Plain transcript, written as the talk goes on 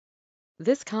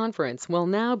This conference will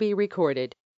now be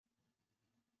recorded.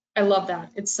 I love that.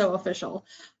 It's so official.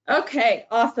 Okay,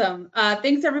 awesome.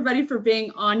 Thanks everybody for being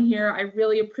on here. I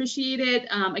really appreciate it.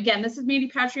 Again, this is Mandy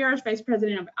Patriarch, Vice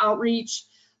President of Outreach.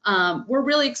 We're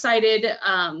really excited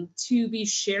to be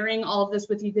sharing all of this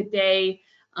with you today.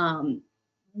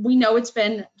 We know it's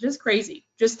been just crazy.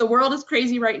 Just the world is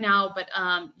crazy right now, but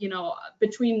you know,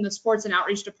 between the sports and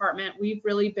outreach department, we've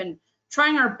really been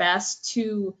trying our best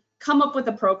to come up with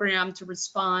a program to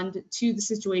respond to the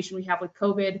situation we have with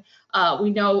COVID. We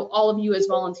know all of you as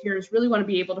volunteers really want to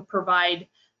be able to provide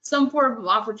some form of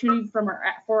opportunity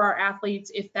for our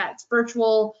athletes, if that's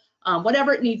virtual,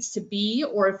 whatever it needs to be,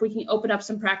 or if we can open up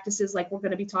some practices like we're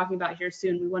going to be talking about here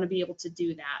soon, we want to be able to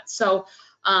do that. So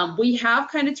we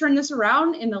have kind of turned this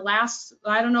around in the last,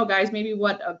 I don't know, guys, maybe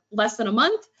less than a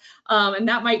month, and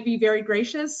that might be very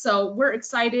gracious. So we're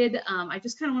excited. I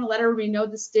just kind of want to let everybody know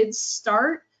this did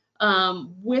start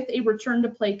with a return to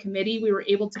play committee. We were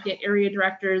able to get area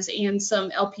directors and some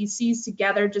LPCs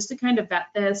together just to kind of vet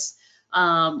this.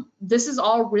 This is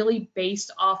all really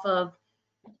based off of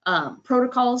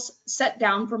protocols set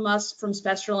down from us from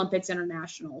Special Olympics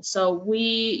International. So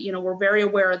we're very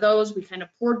aware of those. We kind of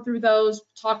poured through those,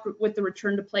 talked with the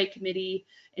return to play committee,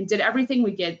 and did everything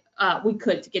we could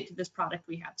to get to this product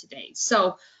we have today.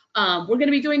 So we're going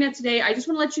to be doing that today. I just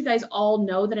want to let you guys all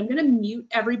know that I'm going to mute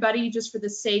everybody just for the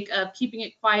sake of keeping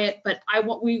it quiet, but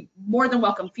we more than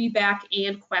welcome feedback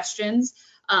and questions.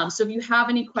 So if you have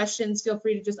any questions, feel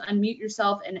free to just unmute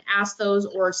yourself and ask those,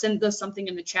 or send us something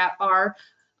in the chat bar,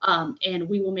 and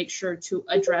we will make sure to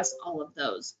address all of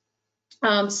those.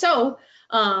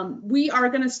 We are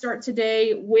going to start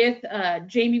today with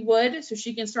Jamie Wood, so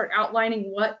she can start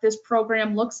outlining what this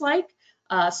program looks like.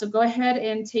 So go ahead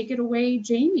and take it away,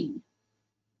 Jamie.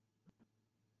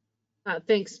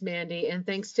 Thanks, Mandy, and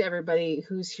thanks to everybody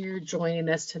who's here joining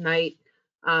us tonight.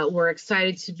 We're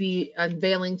excited to be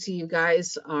unveiling to you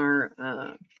guys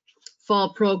our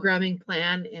fall programming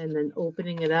plan and then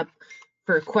opening it up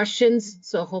for questions.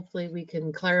 So hopefully we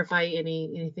can clarify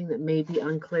anything that may be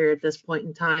unclear at this point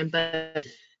in time. But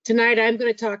tonight I'm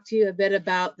going to talk to you a bit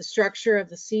about the structure of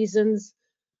the seasons.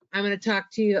 I'm going to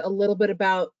talk to you a little bit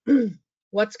about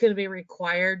what's going to be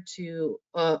required to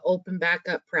open back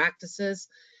up practices.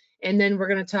 And then we're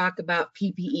going to talk about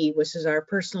PPE, which is our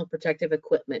personal protective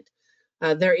equipment.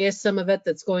 There is some of it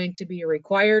that's going to be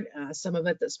required, some of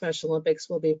it that Special Olympics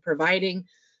will be providing,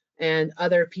 and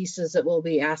other pieces that we'll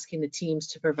be asking the teams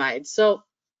to provide. So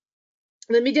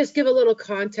let me just give a little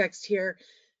context here.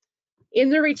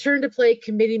 In the return to play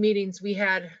committee meetings we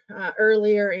had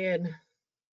earlier in,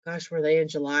 gosh, were they in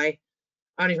July?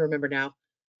 I don't even remember now.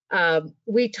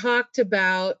 We talked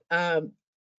about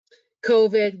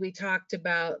COVID. We talked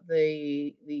about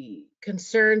the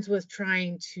concerns with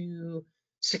trying to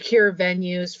secure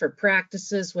venues for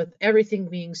practices, with everything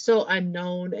being so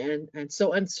unknown and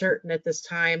so uncertain at this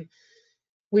time.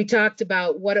 We talked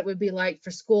about what it would be like for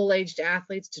school-aged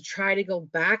athletes to try to go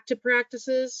back to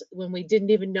practices when we didn't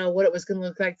even know what it was going to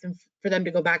look like for them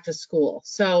to go back to school.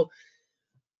 So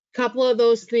a couple of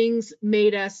those things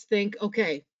made us think,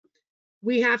 okay,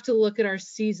 we have to look at our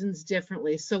seasons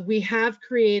differently. So we have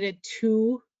created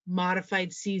 2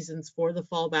 modified seasons for the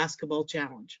Fall Basketball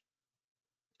Challenge.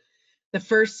 The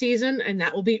first season, and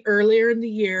that will be earlier in the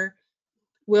year,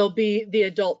 will be the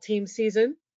adult team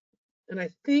season. And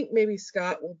I think maybe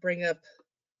Scott will bring up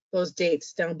those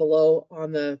dates down below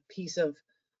on the piece of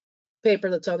paper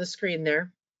that's on the screen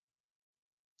there.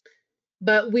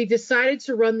 But we decided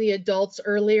to run the adults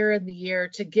earlier in the year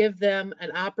to give them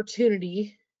an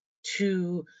opportunity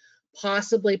to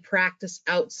possibly practice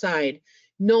outside,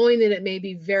 knowing that it may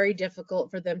be very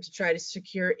difficult for them to try to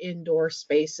secure indoor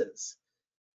spaces.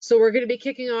 So we're going to be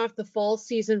kicking off the fall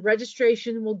season.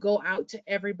 Registration will go out to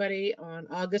everybody on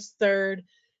August 3rd.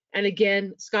 And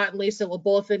again, Scott and Lisa will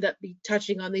both end up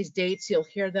touching on these dates. You'll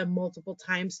hear them multiple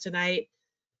times tonight.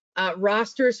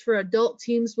 Rosters for adult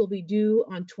teams will be due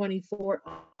on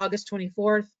August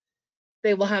 24th.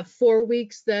 They will have 4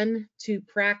 weeks then to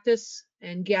practice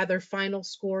and gather final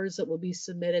scores that will be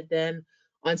submitted then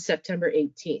on September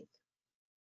 18th.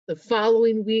 The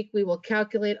following week, we will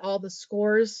calculate all the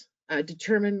scores,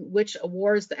 determine which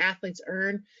awards the athletes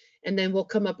earn, and then we'll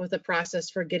come up with a process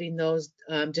for getting those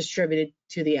distributed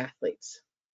to the athletes.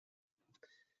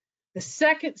 The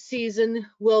second season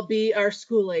will be our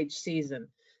school-age season.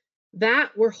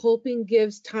 That we're hoping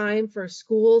gives time for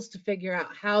schools to figure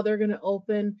out how they're going to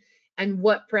open and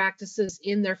what practices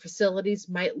in their facilities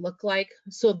might look like.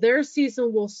 So their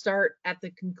season will start at the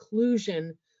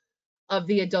conclusion of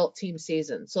the adult team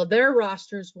season. So their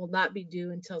rosters will not be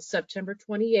due until September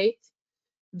 28th.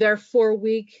 Their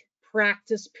 4-week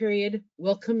practice period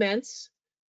will commence,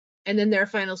 and then their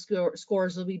final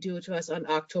scores will be due to us on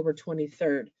October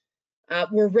 23rd.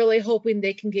 We're really hoping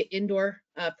they can get indoor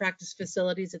practice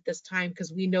facilities at this time,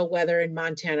 because we know weather in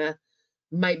Montana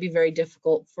might be very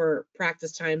difficult for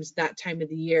practice times that time of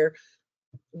the year.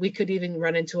 We could even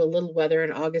run into a little weather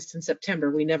in August and September.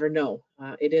 We never know.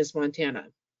 It is Montana.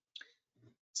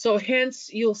 So hence,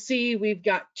 you'll see we've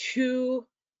got 2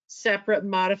 separate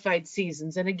modified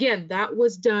seasons. And again, that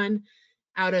was done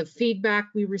out of feedback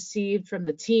we received from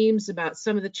the teams about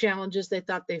some of the challenges they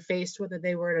thought they faced, whether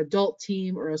they were an adult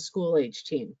team or a school age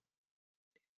team.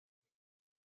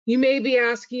 You may be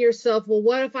asking yourself, well,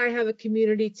 what if I have a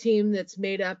community team that's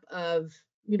made up of,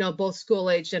 both school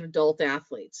age and adult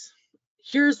athletes?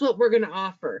 Here's what we're going to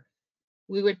offer.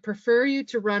 We would prefer you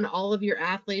to run all of your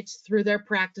athletes through their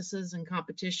practices and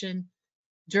competition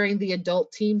during the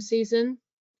adult team season.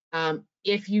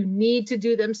 If you need to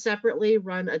do them separately,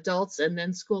 run adults and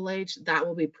then school age, that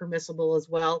will be permissible as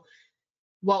well.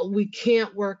 What we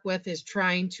can't work with is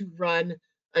trying to run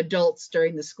adults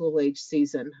during the school age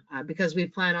season, because we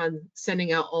plan on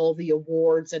sending out all the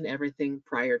awards and everything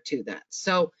prior to that.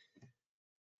 So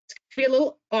it's gonna be a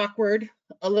little awkward,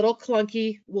 a little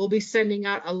clunky. We'll be sending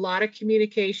out a lot of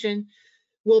communication.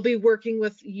 We'll be working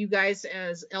with you guys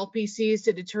as LPCs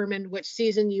to determine which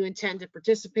season you intend to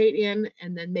participate in,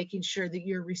 and then making sure that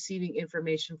you're receiving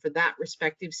information for that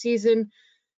respective season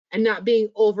and not being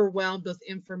overwhelmed with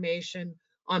information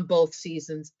on both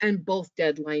seasons and both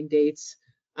deadline dates,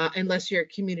 unless you're a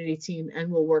community team,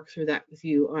 and we'll work through that with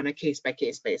you on a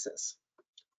case-by-case basis.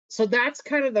 So that's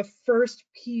kind of the first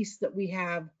piece that we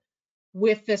have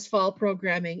with this fall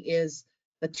programming, is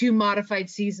the 2 modified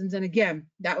seasons. And again,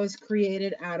 that was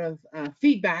created out of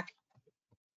feedback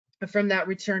from that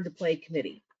return to play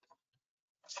committee.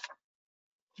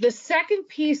 The second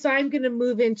piece I'm going to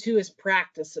move into is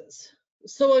practices.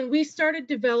 So when we started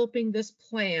developing this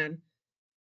plan,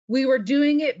 we were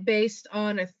doing it based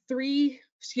on a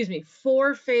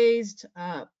 4-phased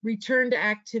return to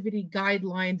activity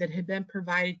guideline that had been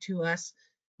provided to us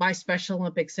by Special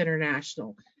Olympics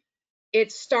International.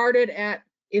 It started at,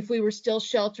 if we were still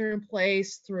shelter in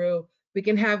place, through we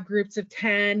can have groups of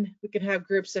 10, we can have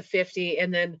groups of 50,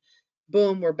 and then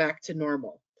boom, we're back to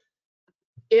normal.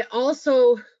 It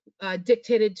also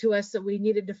dictated to us that we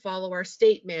needed to follow our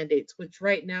state mandates, which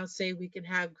right now say we can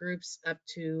have groups up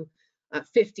to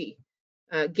 50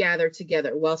 gather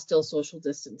together while still social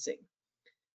distancing.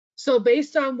 So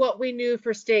based on what we knew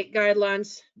for state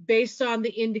guidelines, based on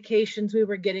the indications we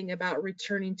were getting about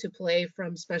returning to play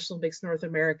from Special Olympics North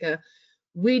America,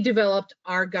 we developed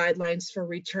our guidelines for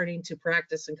returning to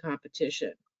practice and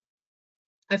competition.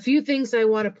 A few things I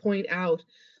want to point out.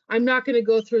 I'm not going to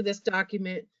go through this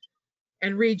document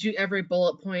and read you every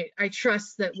bullet point. I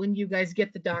trust that when you guys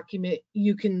get the document,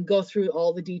 you can go through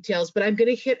all the details, but I'm going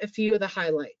to hit a few of the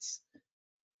highlights.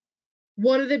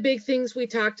 One of the big things we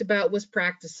talked about was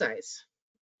practice size.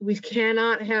 We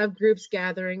cannot have groups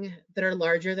gathering that are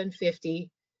larger than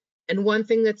 50. And one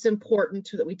thing that's important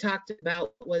that we talked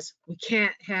about was we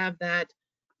can't have that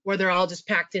where they're all just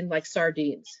packed in like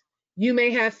sardines. You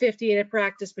may have 50 at a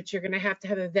practice, but you're going to have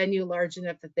a venue large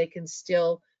enough that they can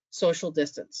still social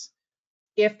distance.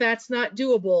 If that's not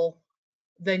doable,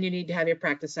 then you need to have your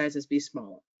practice sizes be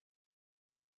smaller.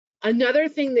 Another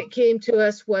thing that came to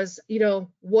us was,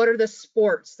 what are the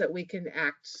sports that we can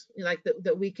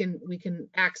that we can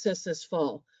access this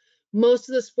fall? Most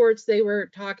of the sports they were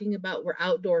talking about were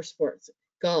outdoor sports: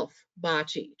 golf,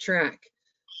 bocce, track.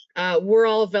 We're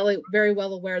all very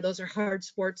well aware those are hard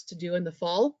sports to do in the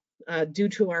fall due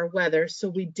to our weather. So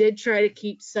we did try to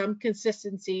keep some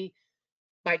consistency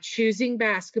by choosing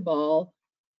basketball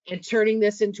and turning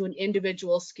this into an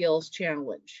individual skills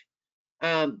challenge.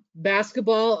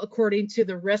 Basketball, according to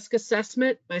the risk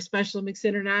assessment by Special Olympics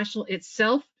International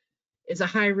itself, is a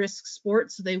high-risk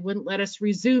sport, so they wouldn't let us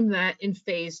resume that in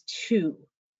phase 2.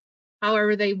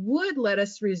 However, they would let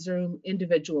us resume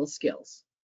individual skills,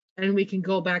 and we can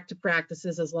go back to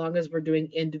practices as long as we're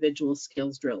doing individual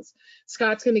skills drills.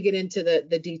 Scott's going to get into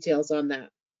the details on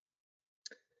that.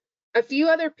 A few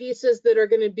other pieces that are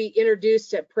going to be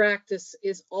introduced at practice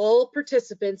is all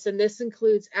participants, and this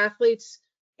includes athletes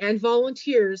and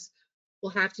volunteers, will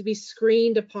have to be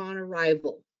screened upon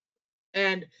arrival.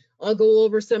 And I'll go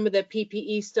over some of the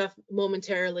PPE stuff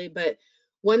momentarily, but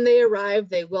when they arrive,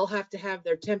 they will have to have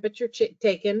their temperature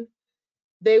taken.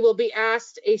 They will be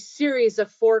asked a series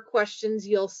of 4 questions.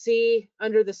 You'll see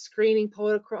under the screening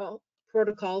protocol,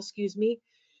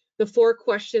 the 4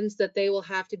 questions that they will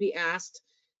have to be asked.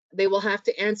 They will have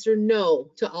to answer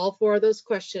no to all 4 of those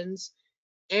questions.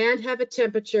 and have a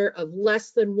temperature of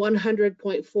less than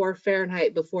 100.4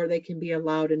 Fahrenheit before they can be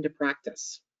allowed into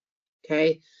practice.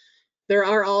 Okay. There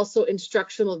are also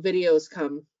instructional videos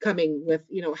coming with,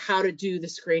 how to do the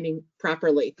screening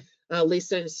properly.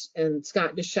 Lisa and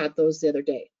Scott just shot those the other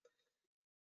day.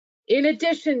 In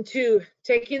addition to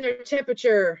taking their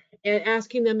temperature and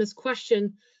asking them this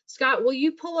question, Scott, will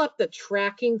you pull up the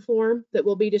tracking form that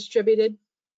will be distributed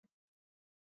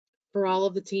for all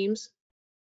of the teams?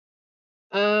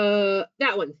 That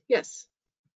one, yes.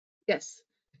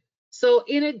 So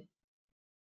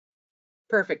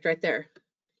perfect right there.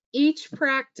 Each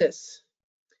practice,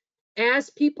 as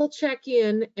people check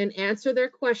in and answer their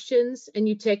questions and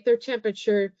you take their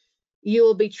temperature, you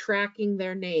will be tracking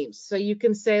their names. So you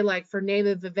can say, like, for name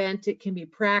of event, it can be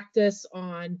practice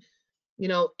on,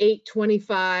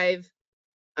 8:25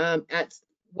 at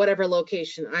whatever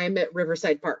location. I'm at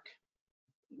Riverside Park.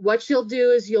 What you'll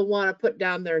do is you'll want to put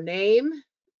down their name,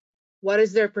 what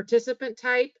is their participant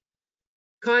type,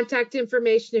 contact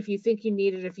information if you think you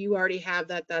need it. If you already have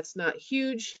that, that's not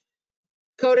huge.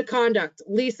 Code of conduct.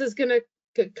 Lisa's going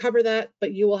to cover that,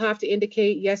 but you will have to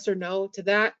indicate yes or no to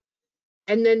that.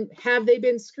 And then, have they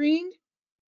been screened?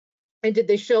 And did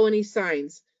they show any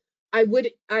signs? I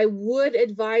would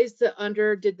advise that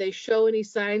under did they show any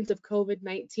signs of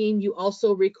COVID-19, you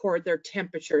also record their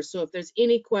temperature. So if there's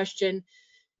any question,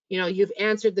 you've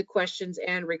answered the questions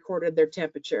and recorded their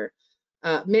temperature.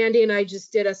 Mandy and I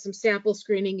just did some sample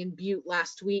screening in Butte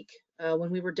last week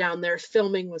when we were down there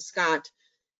filming with Scott.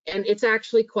 And it's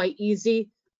actually quite easy.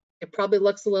 It probably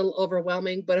looks a little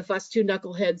overwhelming, but if us two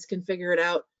knuckleheads can figure it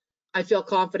out, I feel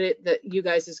confident that you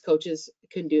guys as coaches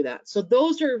can do that. So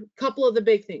those are a couple of the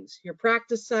big things: your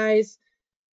practice size,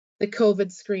 the COVID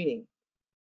screening.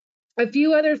 A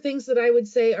few other things that I would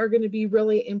say are going to be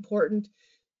really important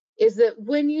is that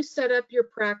when you set up your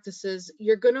practices,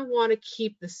 you're going to want to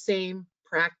keep the same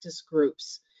practice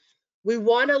groups. We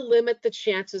want to limit the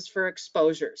chances for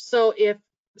exposure. So if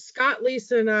Scott,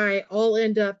 Lisa, and I all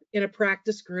end up in a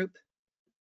practice group,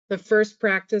 the first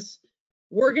practice,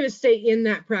 we're going to stay in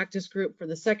that practice group for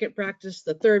the second practice,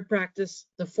 the third practice,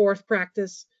 the fourth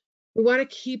practice. We want to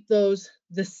keep those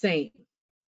the same.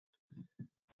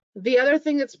 The other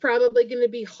thing that's probably going to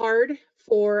be hard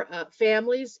for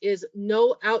families is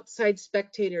no outside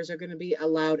spectators are going to be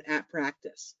allowed at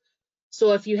practice.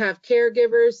 So if you have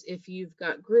caregivers, if you've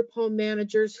got group home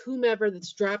managers, whomever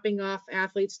that's dropping off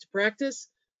athletes to practice,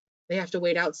 they have to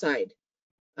wait outside.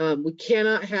 We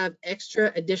cannot have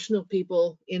extra additional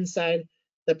people inside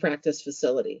the practice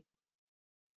facility.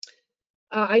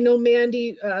 I know,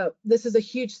 Mandy, this is a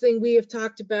huge thing we have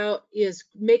talked about, is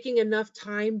making enough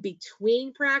time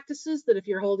between practices that if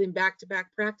you're holding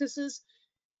back-to-back practices,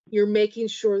 you're making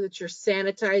sure that you're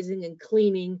sanitizing and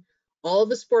cleaning all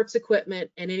the sports equipment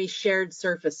and any shared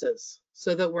surfaces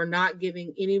so that we're not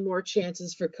giving any more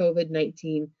chances for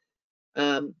COVID-19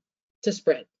 to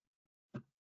spread.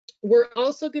 We're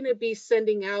also going to be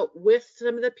sending out, with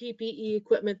some of the PPE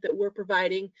equipment that we're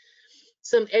providing,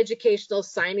 some educational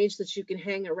signage that you can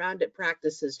hang around at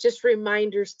practices. Just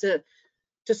reminders to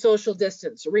social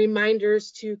distance,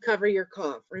 reminders to cover your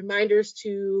cough, reminders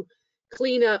to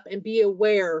clean up and be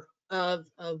aware of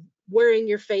wearing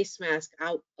your face mask.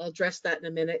 I'll address that in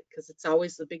a minute because it's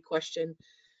always the big question.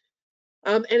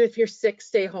 And if you're sick,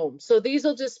 stay home. So these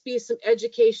will just be some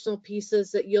educational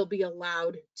pieces that you'll be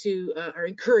allowed to, or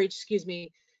encouraged,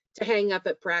 to hang up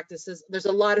at practices. There's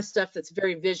a lot of stuff that's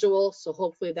very visual, so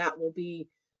hopefully that will be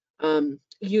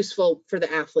useful for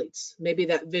the athletes. Maybe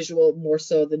that visual more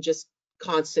so than just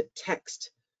constant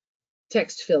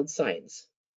text-filled signs.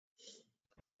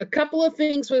 A couple of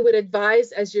things we would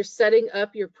advise as you're setting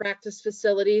up your practice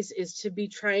facilities is to be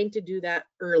trying to do that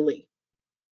early.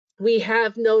 We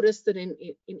have noticed that in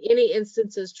any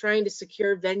instances trying to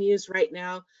secure venues right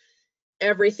now,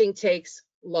 everything takes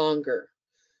longer.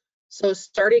 So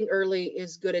starting early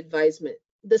is good advisement.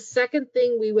 The second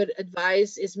thing we would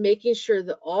advise is making sure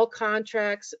that all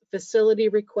contracts, facility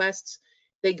requests,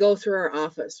 they go through our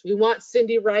office. We want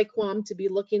Cindy Ryquam to be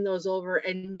looking those over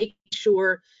and making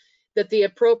sure that the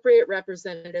appropriate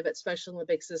representative at Special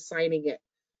Olympics is signing it.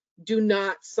 Do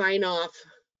not sign off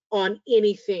on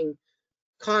anything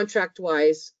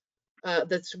contract-wise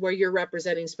that's where you're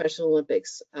representing Special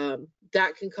Olympics.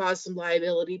 That can cause some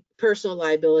liability, personal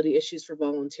liability issues for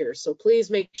volunteers. So please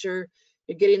make sure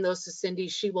you're getting those to Cindy.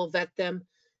 She will vet them,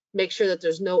 make sure that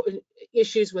there's no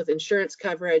issues with insurance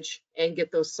coverage, and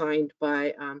get those signed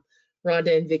by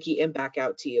Rhonda and Vicki and back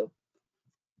out to you.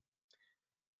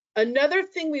 Another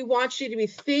thing we want you to be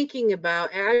thinking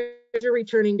about as you're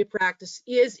returning to practice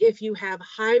is if you have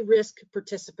high-risk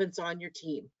participants on your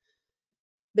team.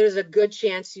 there's a good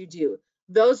chance you do.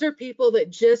 Those are people that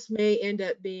just may end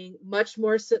up being much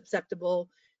more susceptible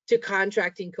to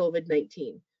contracting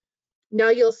COVID-19. Now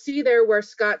you'll see there where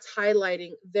Scott's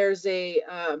highlighting, there's a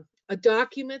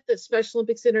document that Special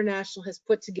Olympics International has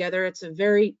put together. It's a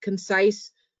very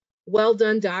concise, well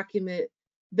done document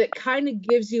that kind of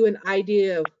gives you an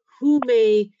idea of who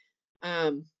may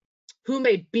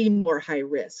be more high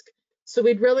risk. So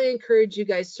we'd really encourage you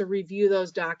guys to review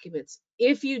those documents.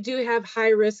 If you do have high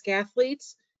risk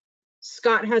athletes,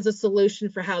 Scott has a solution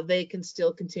for how they can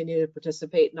still continue to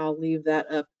participate, and I'll leave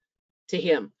that up to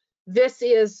him. This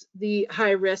is the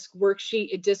high risk worksheet.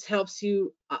 It just helps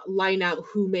you line out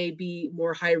who may be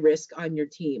more high risk on your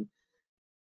team.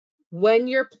 When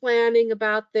you're planning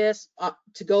about this,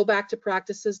 to go back to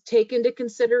practices, take into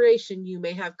consideration you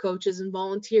may have coaches and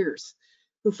volunteers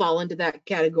who fall into that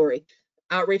category.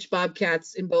 Outreach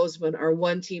Bobcats in Bozeman are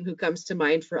one team who comes to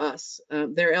mind for us.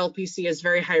 Their LPC is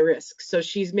very high risk, so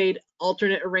she's made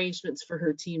alternate arrangements for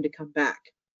her team to come back.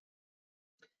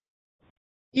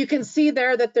 You can see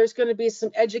there that there's going to be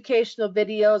some educational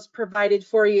videos provided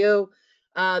for you.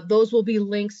 Those will be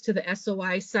links to the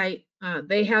SOI site.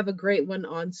 They have a great one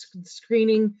on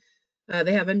screening.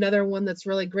 They have another one that's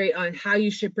really great on how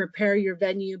you should prepare your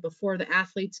venue before the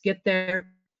athletes get there,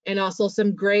 and also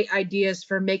some great ideas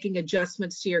for making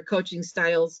adjustments to your coaching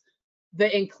styles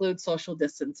that include social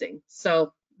distancing.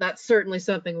 So that's certainly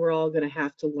something we're all going to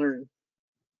have to learn.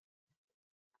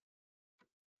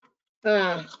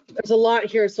 There's a lot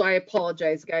here, so I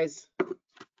apologize, guys.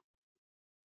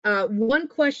 One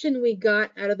question we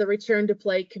got out of the Return to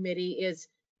Play committee is,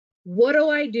 what do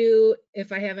I do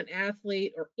if I have an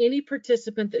athlete or any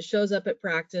participant that shows up at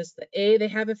practice that A, they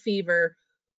have a fever,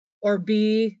 or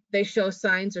B, they show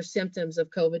signs or symptoms of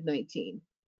COVID-19?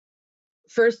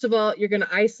 First of all, you're going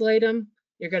to isolate them,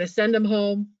 you're going to send them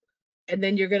home, and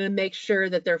then you're going to make sure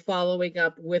that they're following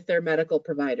up with their medical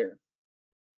provider.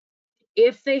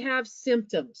 If they have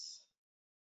symptoms,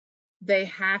 they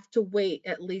have to wait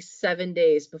at least 7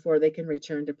 days before they can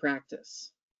return to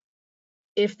practice.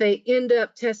 If they end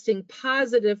up testing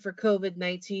positive for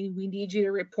COVID-19, we need you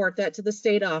to report that to the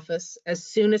state office as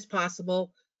soon as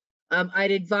possible.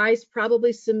 I'd advise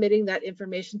probably submitting that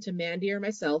information to Mandy or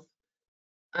myself.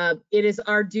 It is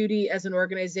our duty as an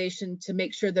organization to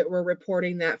make sure that we're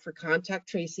reporting that for contact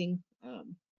tracing,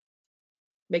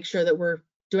 make sure that we're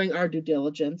doing our due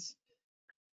diligence.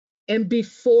 And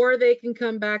before they can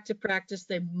come back to practice,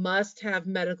 they must have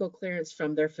medical clearance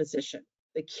from their physician.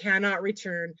 They cannot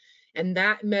return, and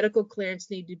that medical clearance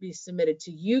need to be submitted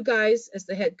to you guys as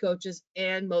the head coaches,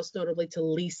 and most notably to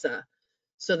Lisa,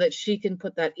 so that she can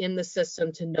put that in the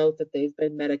system to note that they've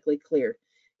been medically cleared.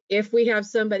 If we have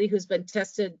somebody who's been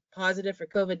tested positive for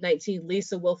COVID-19,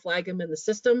 Lisa will flag them in the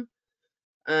system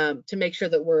to make sure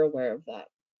that we're aware of that.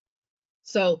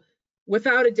 So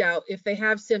without a doubt, if they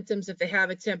have symptoms, if they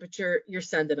have a temperature, you're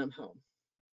sending them home,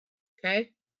 okay?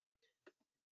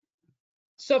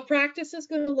 So practice is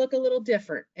going to look a little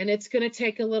different, and it's going to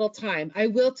take a little time. I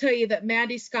will tell you that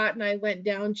Mandy, Scott, and I went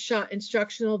down, shot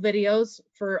instructional videos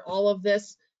for all of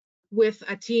this with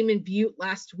a team in Butte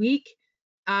last week.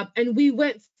 And we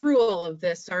went through all of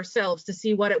this ourselves to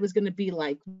see what it was going to be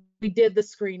like. We did the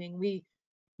screening. We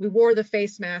wore the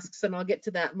face masks, and I'll get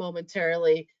to that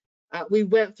momentarily. We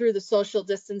went through the social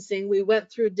distancing. We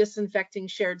went through disinfecting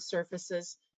shared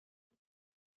surfaces.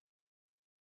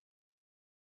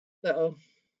 Uh-oh.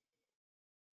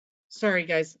 Sorry,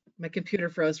 guys, my computer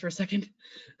froze for a second.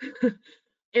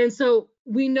 And so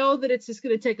we know that it's just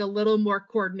going to take a little more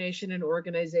coordination and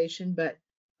organization, but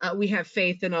we have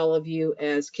faith in all of you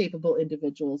as capable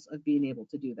individuals of being able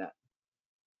to do that.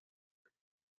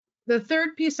 The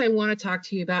third piece I want to talk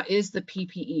to you about is the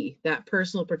PPE, that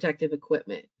personal protective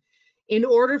equipment. In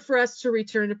order for us to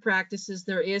return to practices,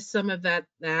 there is some of that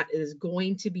is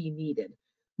going to be needed.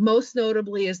 Most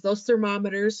notably is those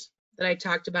thermometers that I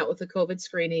talked about with the COVID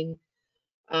screening,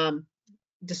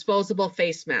 disposable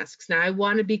face masks. Now, I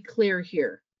want to be clear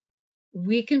here.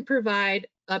 We can provide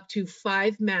up to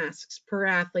 5 masks per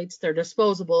athletes. They're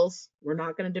disposables. We're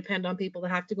not going to depend on people to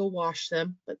have to go wash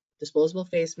them, but disposable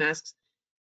face masks.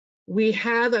 We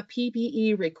have a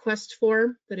PPE request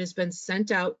form that has been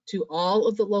sent out to all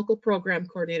of the local program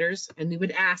coordinators, and we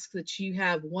would ask that you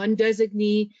have one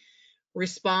designee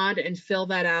respond and fill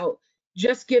that out,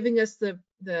 just giving us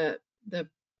the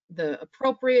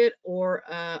appropriate or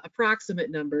approximate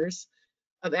numbers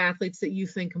of athletes that you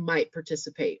think might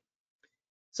participate.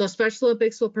 So Special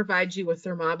Olympics will provide you with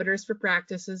thermometers for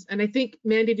practices. And I think,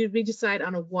 Mandy, did we decide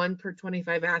on a 1 per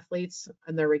 25 athletes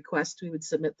on their request we would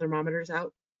submit thermometers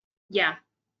out? Yeah.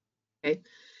 Okay.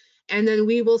 And then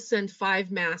we will send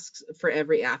 5 masks for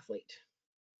every athlete.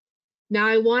 Now,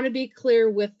 I want to be clear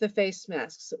with the face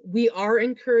masks. We are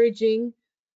encouraging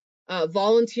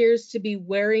volunteers to be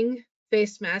wearing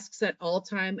face masks at all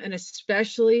time, and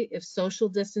especially if social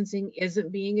distancing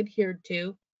isn't being adhered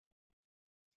to.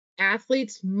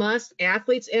 Athletes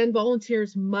and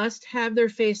volunteers must have their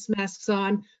face masks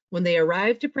on when they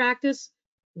arrive to practice,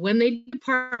 when they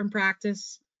depart from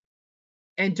practice,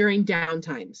 and during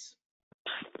downtimes.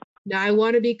 Now, I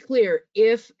want to be clear,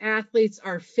 if athletes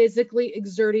are physically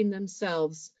exerting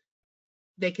themselves,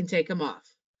 they can take them off.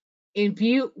 In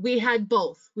Butte, we had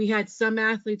both. We had some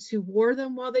athletes who wore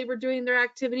them while they were doing their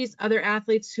activities, other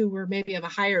athletes who were maybe of a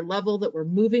higher level that were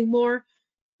moving more,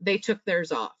 they took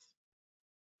theirs off.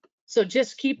 So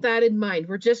just keep that in mind.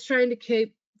 We're just trying to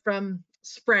keep from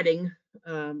spreading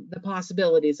the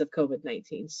possibilities of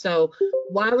COVID-19. So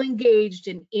while engaged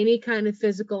in any kind of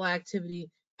physical activity,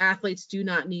 athletes do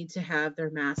not need to have their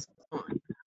masks on.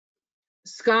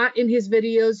 Scott, in his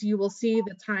videos, you will see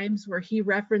the times where he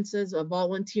references a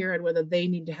volunteer and whether they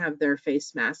need to have their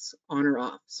face masks on or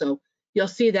off. So you'll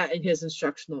see that in his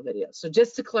instructional videos. So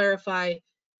just to clarify,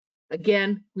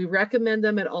 again, we recommend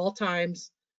them at all times,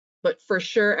 but for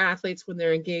sure athletes, when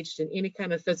they're engaged in any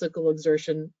kind of physical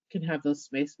exertion, can have those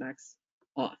face masks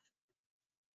off.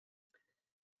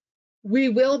 We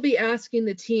will be asking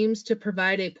the teams to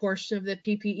provide a portion of the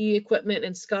PPE equipment.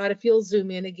 And Scott, if you'll zoom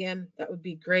in again, that would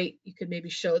be great. You could maybe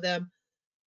show them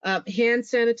hand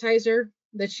sanitizer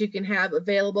that you can have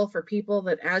available for people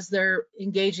that as they're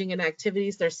engaging in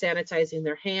activities, they're sanitizing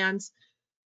their hands.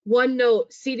 One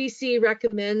note, CDC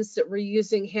recommends that we're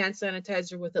using hand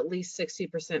sanitizer with at least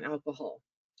 60% alcohol.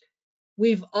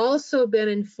 We've also been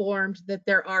informed that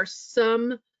there are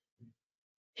some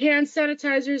hand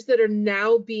sanitizers that are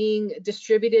now being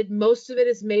distributed. Most of it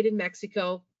is made in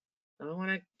Mexico. I don't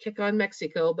want to kick on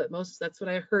Mexico, but that's what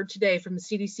I heard today from the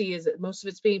CDC, is that most of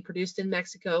it's being produced in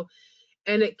Mexico,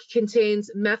 and it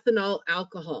contains methanol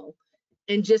alcohol.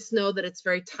 And just know that it's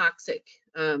very toxic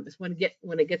when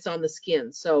it gets on the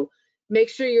skin. So make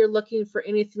sure you're looking for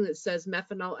anything that says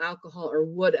methanol alcohol or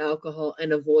wood alcohol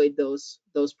and avoid those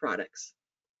products.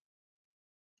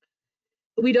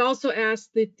 We'd also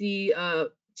ask that the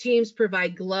teams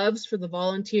provide gloves for the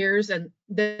volunteers, and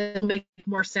that'll make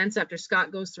more sense after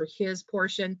Scott goes through his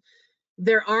portion.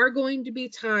 There are going to be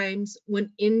times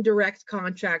when indirect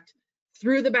contact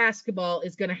through the basketball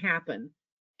is going to happen,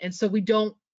 and so we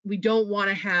don't want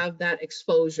to have that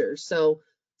exposure. So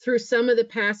through some of the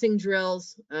passing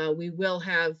drills, we will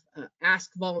have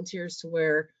ask volunteers to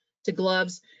wear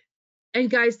gloves. And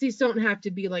guys, these don't have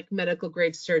to be like medical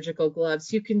grade surgical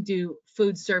gloves. You can do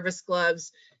food service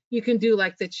gloves. You can do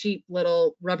like the cheap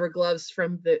little rubber gloves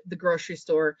from the grocery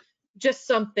store, just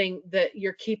something that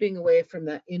you're keeping away from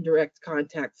that indirect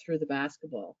contact through the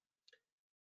basketball.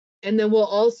 And then we'll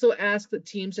also ask that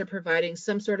teams are providing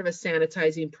some sort of a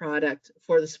sanitizing product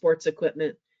for the sports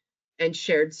equipment and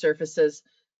shared surfaces.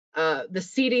 The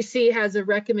CDC has a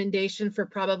recommendation for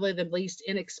probably the least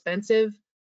inexpensive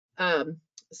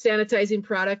sanitizing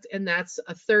product, and that's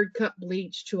a 1/3 cup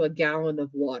bleach to a gallon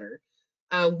of water.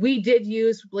 We did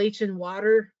use bleach and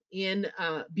water in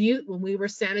Butte when we were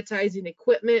sanitizing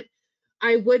equipment.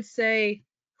 I would say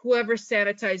whoever's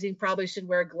sanitizing probably should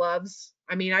wear gloves.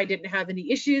 I mean, I didn't have any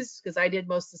issues because I did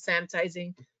most of the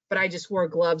sanitizing, but I just wore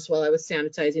gloves while I was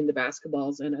sanitizing the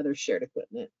basketballs and other shared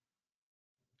equipment.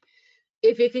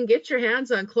 If you can get your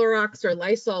hands on Clorox or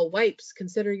Lysol wipes,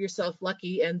 consider yourself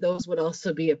lucky, and those would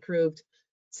also be approved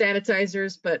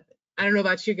sanitizers. But I don't know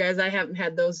about you guys, I haven't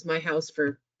had those in my house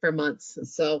for months.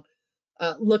 So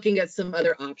looking at some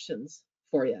other options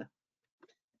for you.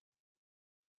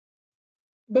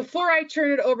 Before I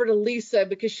turn it over to Lisa,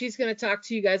 because she's going to talk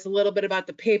to you guys a little bit about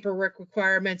the paperwork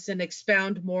requirements and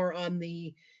expound more on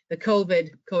the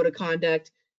COVID code of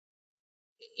conduct,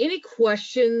 any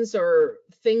questions or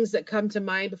things that come to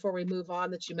mind before we move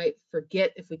on that you might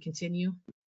forget if we continue?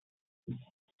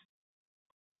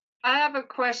 I have a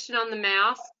question on the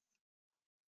masks.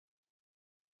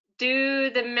 Do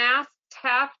the masks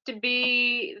have to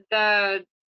be the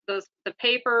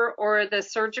paper or the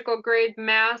surgical grade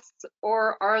masks,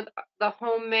 or are the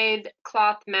homemade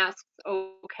cloth masks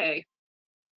okay?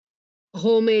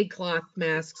 Homemade cloth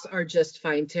masks are just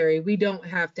fine, Terry. We don't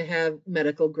have to have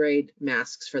medical grade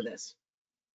masks for this.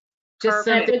 Just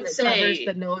something that covers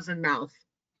the nose and mouth.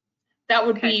 That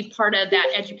would be part of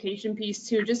that education piece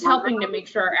too, just helping to make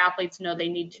sure our athletes know they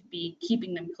need to be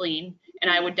keeping them clean. And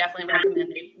I would definitely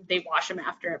recommend they wash them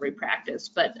after every practice.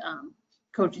 But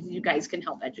coaches, you guys can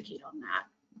help educate on that.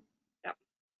 Yep.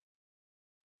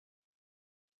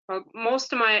 Well,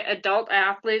 most of my adult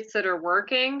athletes that are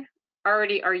working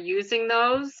already are using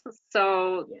those.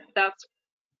 So Yeah. that's,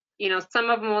 you know, some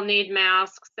of them will need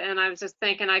masks. And I was just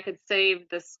thinking I could save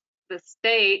the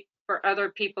state for other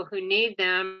people who need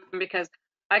them, because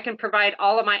I can provide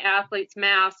all of my athletes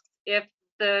masks if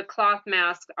the cloth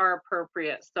masks are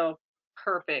appropriate. So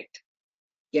perfect.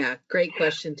 Yeah, great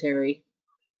question, Terry.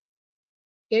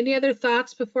 Any other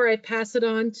thoughts before I pass it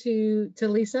on to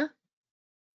Lisa?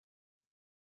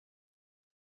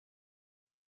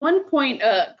 One point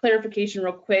clarification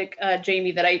real quick,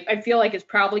 Jamie, that I feel like is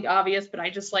probably obvious, but I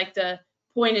just like to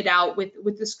point it out with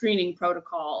the screening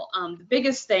protocol. The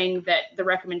biggest thing that the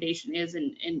recommendation is,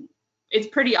 and it's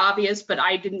pretty obvious, but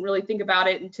I didn't really think about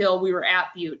it until we were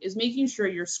at Butte, is making sure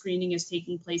your screening is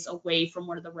taking place away from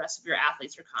where the rest of your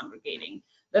athletes are congregating.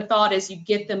 The thought is you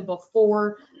get them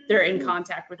before they're in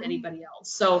contact with anybody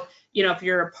else. So, you know, if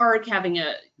you're a park having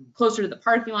a closer to the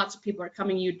parking lot, so people are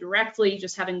coming to you directly,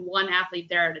 just having one athlete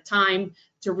there at a time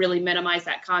to really minimize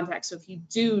that contact. So if you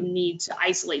do need to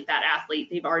isolate that athlete,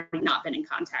 they've already not been in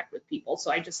contact with people.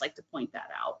 So I just like to point that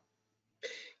out.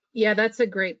 Yeah, that's a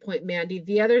great point, Mandy.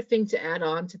 The other thing to add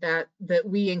on to that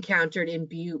we encountered in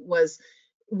Butte was,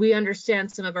 we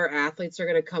understand some of our athletes are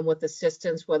going to come with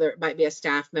assistance, whether it might be a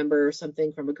staff member or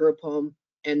something from a group home,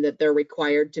 and that they're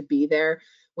required to be there.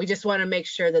 We just want to make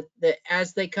sure that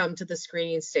as they come to the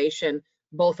screening station,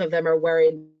 both of them are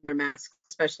wearing their masks,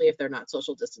 especially if they're not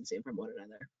social distancing from one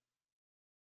another.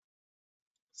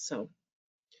 So,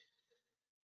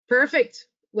 perfect.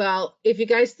 Well, if you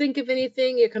guys think of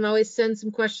anything, you can always send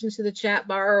some questions to the chat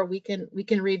bar, or we can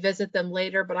revisit them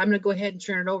later. But I'm going to go ahead and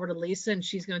turn it over to Lisa, and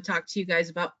she's going to talk to you guys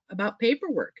about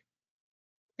paperwork.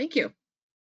 Thank you.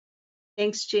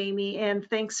 Thanks, Jamie, and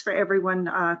thanks for everyone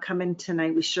coming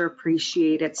tonight. We sure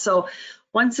appreciate it. So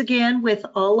once again, with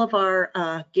all of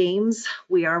our games,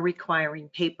 we are requiring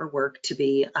paperwork to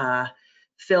be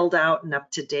filled out and up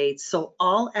to date. So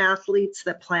all athletes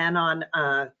that plan on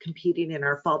competing in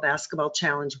our Fall Basketball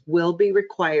Challenge will be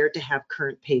required to have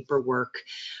current paperwork.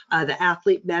 The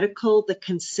athlete medical, the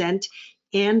consent,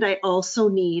 and I also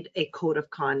need a code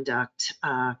of conduct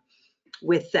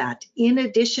with that. In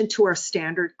addition to our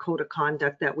standard code of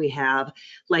conduct that we have,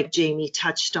 like Jamie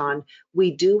touched on, we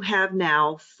do have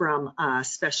now from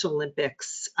Special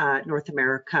Olympics North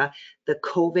America, the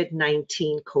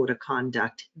COVID-19 code of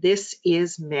conduct. This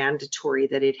is mandatory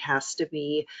that it has to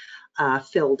be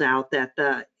filled out, that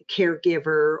the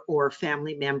caregiver or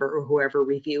family member or whoever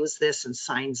reviews this and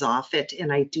signs off it.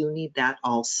 And I do need that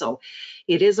also.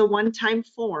 It is a one-time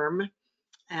form.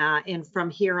 And from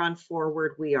here on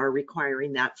forward, we are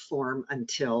requiring that form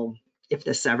until, if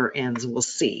this ever ends, we'll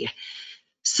see.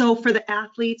 So for the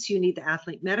athletes, you need the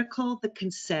athlete medical, the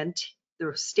consent,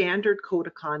 the standard code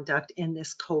of conduct, and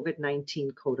this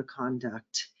COVID-19 code of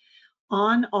conduct.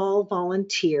 On all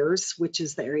volunteers, which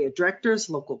is the area directors,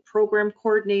 local program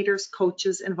coordinators,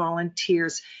 coaches, and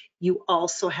volunteers, you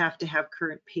also have to have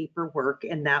current paperwork,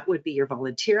 and that would be your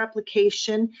volunteer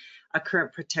application, a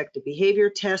current protective behavior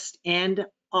test, and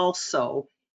also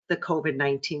the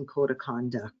COVID-19 code of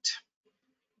conduct.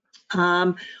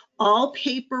 All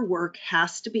paperwork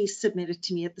has to be submitted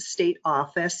to me at the state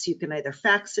office. You can either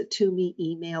fax it to me,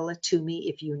 email it to me.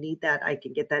 If you need that, I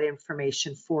can get that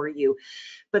information for you.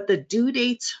 But the due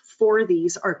dates for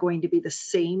these are going to be the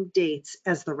same dates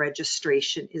as the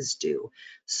registration is due.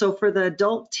 So for the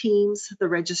adult teams, the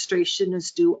registration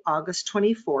is due August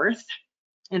 24th.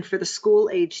 And for the school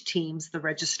age teams, the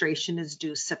registration is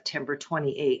due September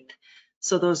 28th.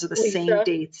 So those are the Lisa? same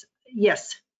dates.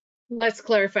 Yes. Let's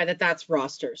clarify that that's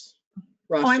rosters.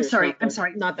 Oh, I'm sorry.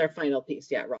 Not their final piece.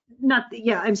 Yeah.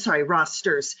 I'm sorry.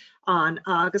 Rosters on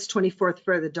August 24th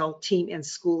for the adult team and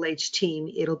school age team.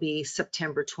 It'll be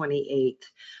September 28th.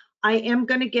 I am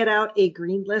going to get out a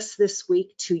green list this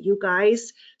week to you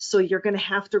guys. So you're going to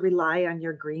have to rely on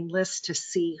your green list to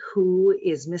see who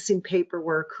is missing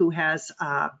paperwork, who has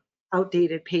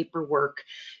outdated paperwork,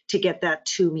 to get that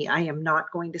to me. I am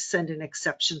not going to send an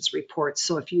exceptions report.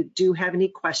 So if you do have any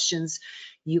questions,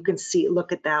 you can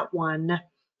look at that one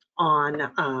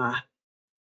on,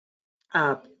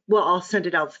 well, I'll send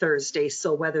it out Thursday.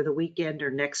 So whether the weekend or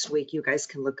next week, you guys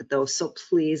can look at those. So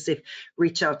please,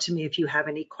 reach out to me if you have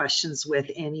any questions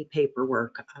with any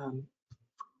paperwork. I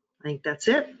think that's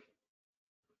it.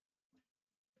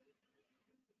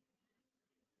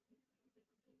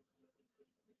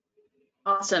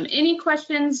 Awesome. Any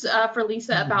questions for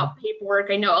Lisa about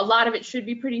paperwork? I know a lot of it should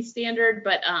be pretty standard,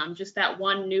 but just that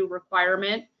one new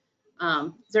requirement.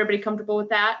 Is everybody comfortable with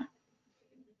that?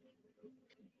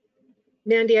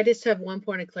 Mandy, I just have one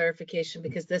point of clarification,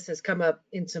 because this has come up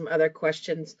in some other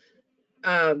questions.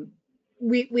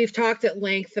 we've talked at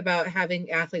length about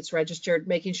having athletes registered,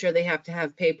 making sure they have to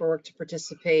have paperwork to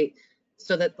participate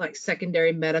so that like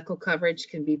secondary medical coverage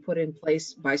can be put in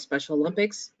place by Special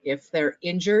Olympics if they're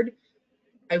injured.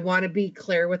 I want to be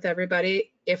clear with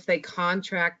everybody. If they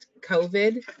contract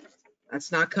COVID,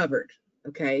 that's not covered,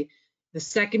 okay? The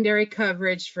secondary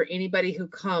coverage for anybody who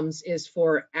comes is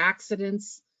for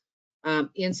accidents,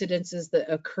 incidences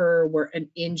that occur where an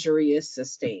injury is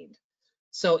sustained.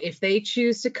 So if they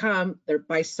choose to come, they're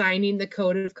by signing the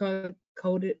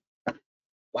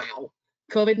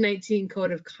COVID-19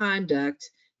 code of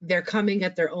conduct, they're coming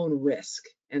at their own risk.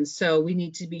 And so we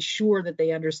need to be sure that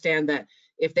they understand that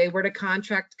if they were to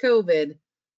contract COVID,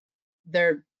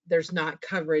 there's not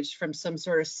coverage from some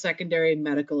sort of secondary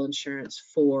medical insurance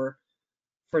for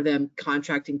them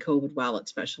contracting COVID while at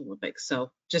Special Olympics.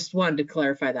 So just wanted to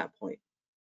clarify that point.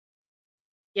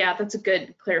 Yeah, that's a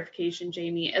good clarification,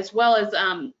 Jamie, as well as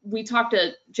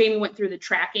Jamie went through the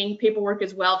tracking paperwork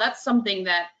as well. That's something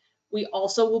that we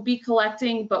also will be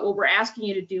collecting, but what we're asking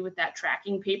you to do with that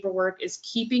tracking paperwork is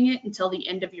keeping it until the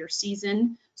end of your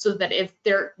season so that if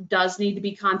there does need to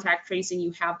be contact tracing,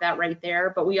 you have that right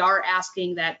there. But we are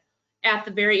asking that at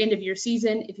the very end of your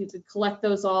season, if you could collect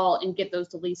those all and get those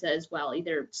to Lisa as well,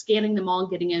 either scanning them all and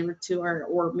getting them to her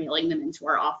or mailing them into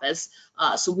our office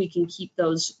so we can keep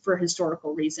those for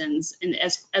historical reasons and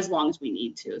as long as we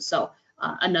need to. So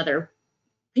another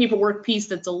paperwork piece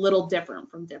that's a little different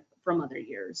from other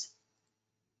years.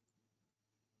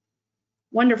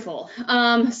 Wonderful.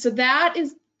 So that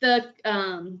is the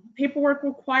paperwork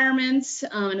requirements,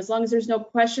 and as long as there's no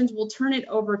questions, we'll turn it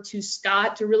over to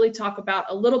Scott to really talk about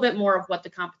a little bit more of what the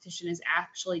competition is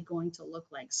actually going to look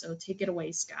like. So take it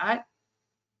away, Scott.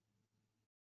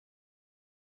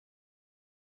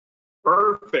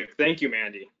 Perfect. Thank you,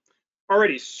 Mandy.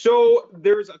 Alrighty, so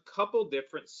there's a couple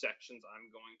different sections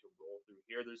I'm going to roll through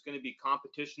here. There's going to be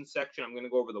competition section. I'm going to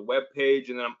go over the web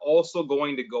page, and then I'm also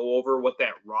going to go over what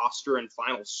that roster and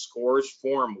final scores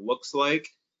form looks like.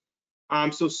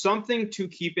 So something to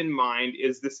keep in mind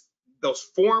is those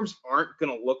forms aren't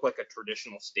going to look like a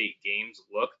traditional state games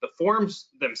look. The forms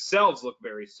themselves look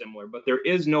very similar, but there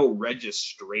is no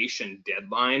registration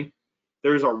deadline.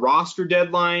 There's a roster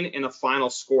deadline and a final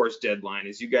scores deadline.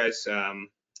 As you guys,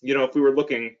 if we were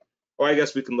looking, or I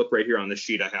guess we can look right here on the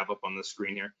sheet I have up on the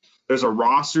screen here. There's a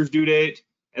roster's due date,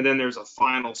 and then there's a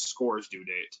final scores due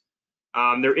date.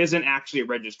 There isn't actually a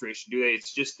registration due date.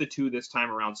 It's just the two this time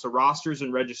around. So rosters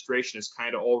and registration is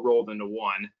kind of all rolled into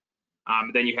one.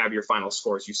 Then you have your final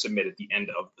scores you submit at the end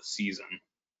of the season.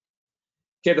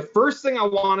 Okay, the first thing I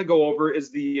want to go over is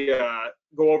before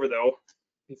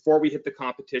we hit the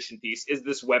competition piece, is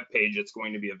this web page that's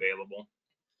going to be available.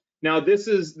 Now, this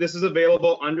is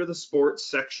available under the sports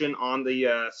section on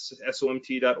the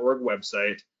SOMT.org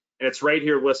website, and it's right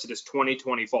here listed as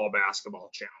 2020 Fall Basketball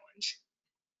Challenge.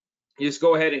 You just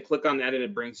go ahead and click on that, and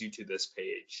it brings you to this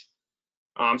page.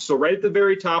 So right at the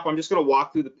very top, I'm just going to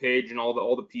walk through the page and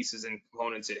all the pieces and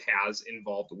components it has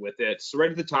involved with it. So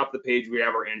right at the top of the page, we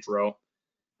have our intro.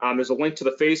 There's a link to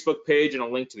the Facebook page and a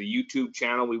link to the YouTube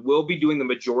channel. We will be doing the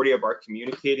majority of our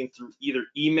communicating through either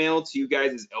email to you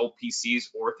guys as LPCs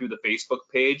or through the Facebook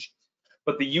page.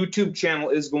 But the YouTube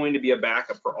channel is going to be a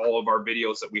backup for all of our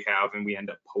videos that we have and we end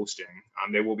up posting.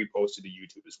 They will be posted to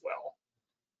YouTube as well.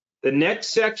 The next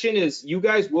section is you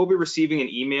guys will be receiving an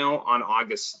email on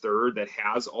August 3rd that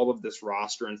has all of this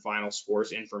roster and final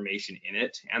scores information in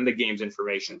it, and the games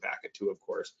information packet too, of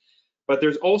course. But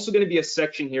there's also going to be a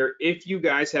section here. If you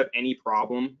guys have any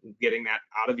problem getting that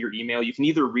out of your email, you can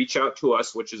either reach out to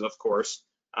us, which is of course,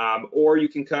 or you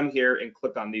can come here and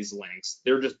click on these links.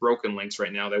 They're just broken links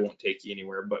right now. They won't take you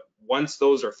anywhere. But once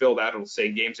those are filled out, it'll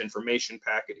say games information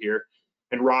packet here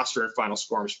and roster and final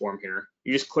scores form here.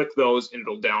 You just click those and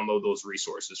it'll download those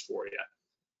resources for you.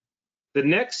 The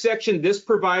next section, this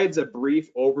provides a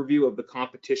brief overview of the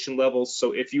competition levels.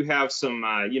 So if you have some,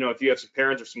 if you have some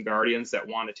parents or some guardians that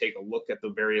want to take a look at the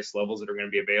various levels that are going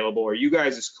to be available, or you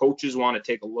guys as coaches want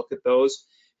to take a look at those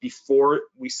before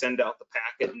we send out the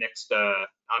packet next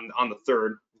on the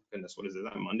 3rd. Goodness, what is it,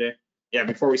 on Monday? Yeah,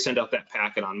 before we send out that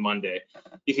packet on Monday,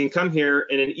 you can come here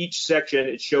and in each section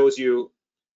it shows you,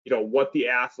 what the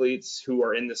athletes who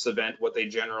are in this event, what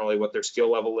their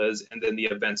skill level is, and then the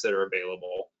events that are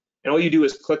available. And all you do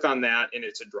is click on that and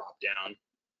it's a drop down.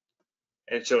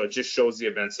 And so it just shows the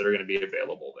events that are going to be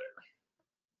available there.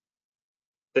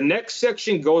 The next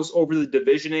section goes over the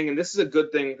divisioning, and this is a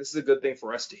good thing. This is a good thing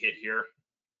for us to hit here.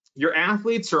 Your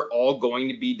athletes are all going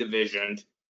to be divisioned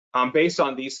based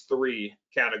on these 3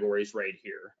 categories right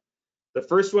here. The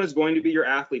first one is going to be your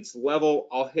athlete's level.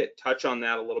 I'll touch on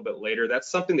that a little bit later. That's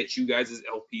something that you guys as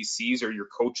LPCs or your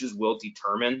coaches will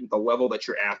determine the level that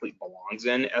your athlete belongs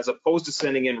in, as opposed to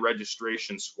sending in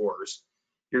registration scores.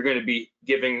 You're going to be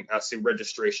giving us a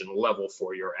registration level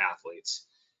for your athletes.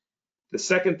 The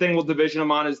second thing we'll division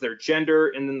them on is their gender,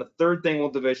 and then the third thing we'll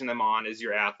division them on is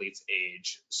your athlete's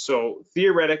age. So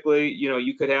theoretically,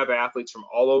 you could have athletes from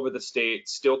all over the state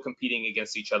still competing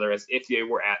against each other as if they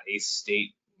were at a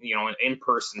state, an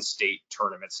in-person state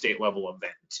tournament, state level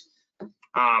event.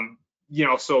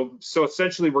 So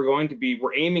essentially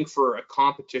we're aiming for a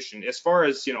competition as far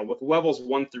as, with levels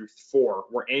 1 through 4,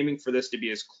 we're aiming for this to be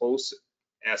as close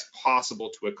as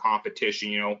possible to a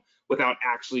competition, without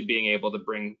actually being able to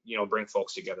bring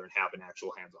folks together and have an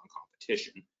actual hands-on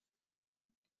competition.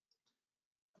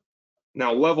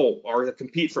 Now, the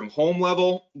compete from home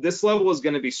level, this level is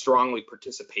going to be strongly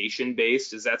participation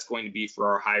based, as that's going to be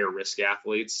for our higher risk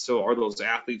athletes. So are those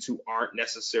athletes who aren't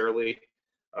necessarily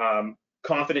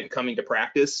confident coming to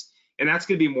practice, and that's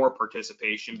going to be more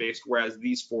participation based, whereas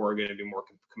these 4 are going to be more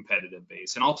competitive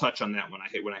based. And I'll touch on that when I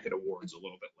hit awards a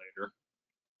little bit later.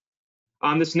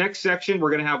 On this next section,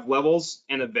 we're going to have levels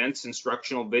and events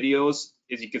instructional videos.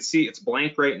 As you can see, it's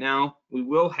blank right now. We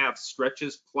will have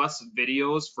stretches plus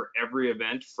videos for every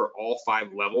event for all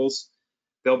 5 levels.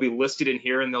 They'll be listed in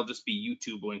here, and they'll just be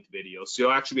YouTube linked videos. So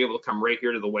you'll actually be able to come right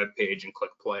here to the web page and click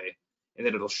play, and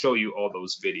then it'll show you all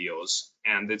those videos.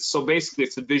 And so basically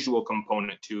it's the visual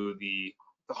component to the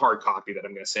hard copy that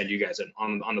I'm going to send you guys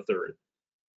on the 3rd.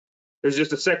 There's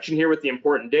just a section here with the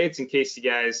important dates in case you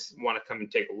guys want to come and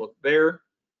take a look there.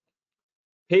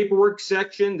 Paperwork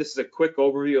section, this is a quick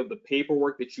overview of the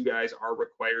paperwork that you guys are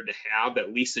required to have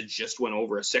that Lisa just went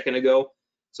over a second ago.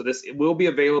 So it will be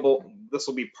available. This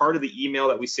will be part of the email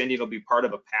that we send you. It'll be part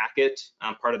of a packet,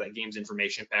 part of that games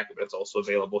information packet, but it's also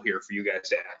available here for you guys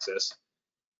to access.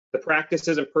 The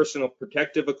practices and personal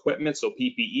protective equipment, so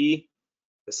PPE.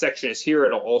 The section is here.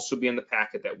 It'll also be in the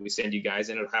packet that we send you guys,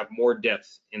 and it'll have more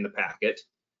depth in the packet.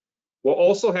 We'll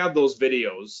also have those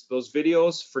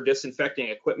videos for disinfecting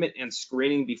equipment and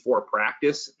screening before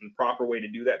practice, and the proper way to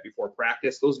do that before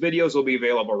practice. Those videos will be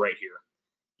available right here.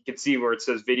 You can see where it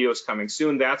says videos coming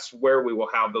soon. That's where we will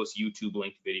have those YouTube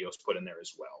linked videos put in there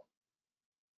as well.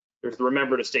 There's the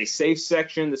remember to stay safe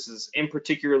section. This is in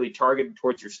particularly targeted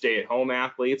towards your stay-at-home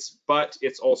athletes, but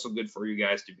it's also good for you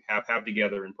guys to have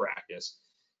together in practice.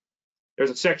 There's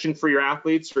a section for your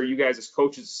athletes, for you guys as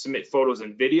coaches to submit photos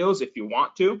and videos if you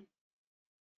want to.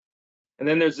 And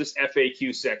then there's this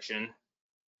FAQ section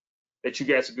that you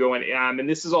guys go in, and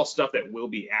this is all stuff that will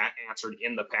be answered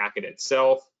in the packet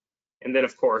itself. And then,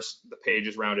 of course, the page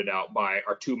is rounded out by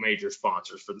our 2 major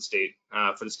sponsors for the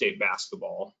state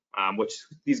basketball, which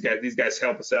these guys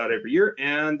help us out every year,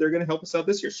 and they're going to help us out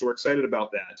this year. So we're excited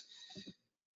about that.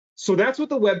 So that's what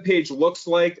the web page looks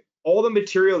like. All the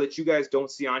material that you guys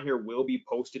don't see on here will be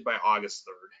posted by August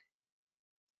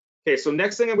 3rd. Okay, so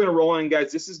next thing I'm going to roll in,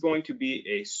 guys, this is going to be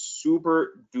a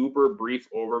super duper brief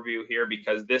overview here,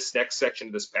 because this next section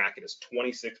of this packet is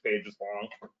 26 pages long.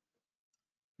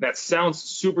 That sounds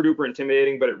super duper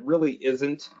intimidating, but it really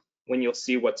isn't when you'll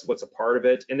see what's a part of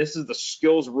it. And this is the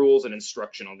skills, rules, and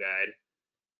instructional guide.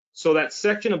 So that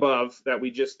section above that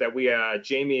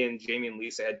Jamie and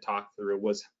Lisa had talked through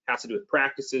has to do with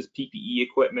practices, PPE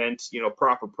equipment,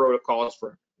 proper protocols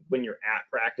for when you're at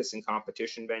practice and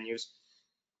competition venues.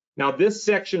 Now this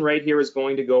section right here is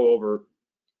going to go over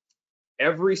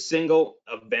every single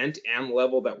event and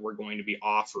level that we're going to be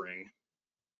offering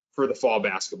for the Fall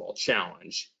Basketball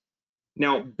Challenge.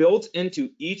 Now, built into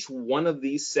each one of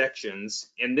these sections,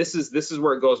 and this is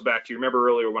where it goes back to, you remember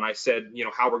earlier when I said,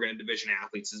 how we're going to division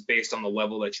athletes is based on the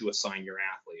level that you assign your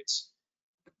athletes.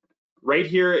 Right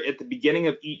here at the beginning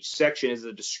of each section is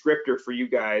a descriptor for you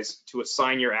guys to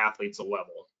assign your athletes a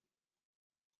level.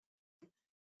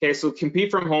 Okay, so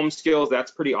compete from home skills,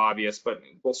 that's pretty obvious, but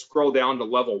we'll scroll down to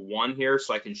level 1 here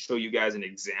so I can show you guys an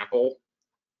example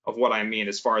of what I mean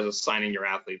as far as assigning your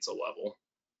athletes a level.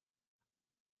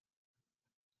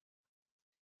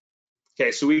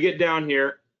 Okay, so we get down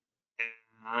here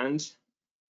and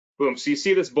boom. So you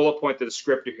see this bullet point, the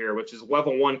descriptor here, which is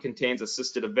level 1 contains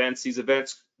assisted events. These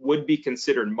events would be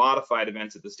considered modified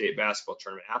events at the state basketball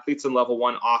tournament. Athletes in level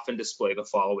 1 often display the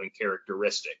following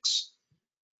characteristics.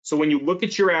 So when you look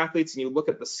at your athletes and you look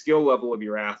at the skill level of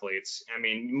your athletes, I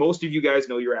mean, most of you guys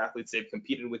know your athletes. They've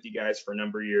competed with you guys for a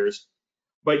number of years.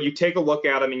 But you take a look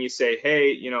at them and you say,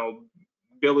 hey,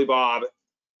 Billy Bob,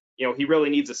 he really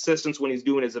needs assistance when he's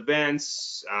doing his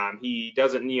events. He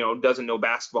doesn't know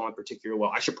basketball in particular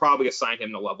well. I should probably assign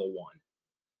him to level 1.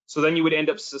 So then you would end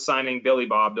up assigning Billy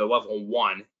Bob to level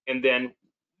 1. And then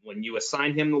When you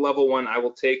assign him the level 1, I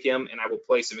will take him and I will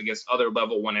place him against other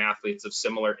level 1 athletes of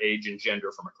similar age and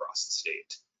gender from across the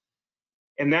state.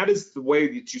 And that is the way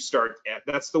that you start at.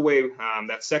 That's the way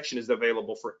that section is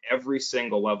available for every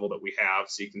single level that we have.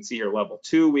 So you can see here, level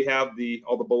 2, we have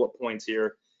all the bullet points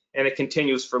here, and it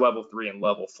continues for level 3 and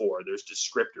level 4. There's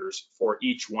descriptors for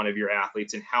each one of your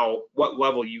athletes and what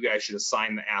level you guys should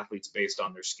assign the athletes based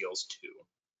on their skills to.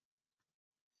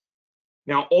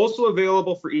 Now, also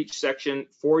available for each section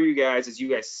for you guys as you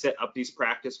guys set up these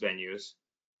practice venues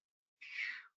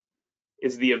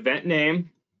is the event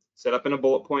name, set up in a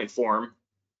bullet point form.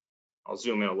 I'll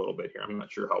zoom in a little bit here. I'm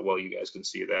not sure how well you guys can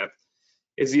see that.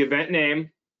 Is the event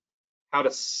name, how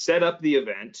to set up the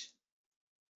event,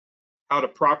 how to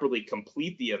properly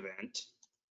complete the event,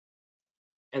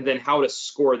 and then how to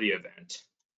score the event.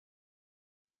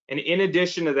 And in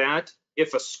addition to that,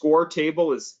 if a score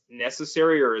table is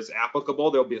necessary or is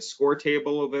applicable, there'll be a score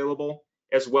table available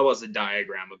as well as a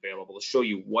diagram available to show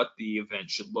you what the event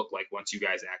should look like once you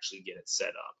guys actually get it set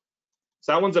up.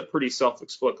 So that one's a pretty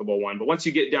self-explicable one, but once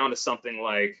you get down to something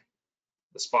like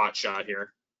the spot shot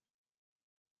here,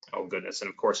 oh goodness, and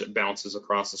of course it bounces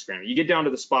across the screen. You get down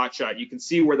to the spot shot, you can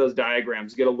see where those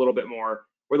diagrams get a little bit more,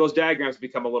 where those diagrams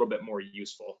become a little bit more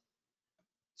useful.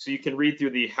 So you can read through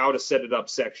the how to set it up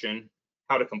section,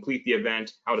 how to complete the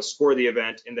event, how to score the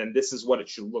event, and then this is what it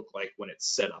should look like when it's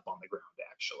set up on the ground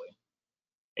actually.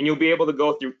 And you'll be able to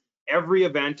go through every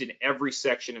event in every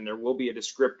section, and there will be a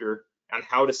descriptor on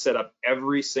how to set up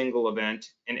every single event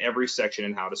in every section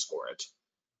and how to score it.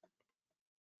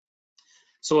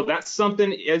 So that's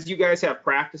something, as you guys have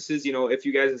practices, you know, if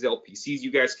you guys as LPCs,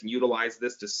 you guys can utilize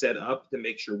this to set up to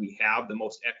make sure we have the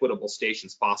most equitable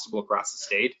stations possible across the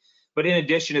state. But in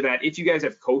addition to that, if you guys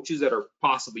have coaches that are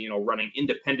possibly, you know, running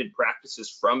independent practices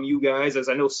from you guys, as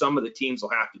I know some of the teams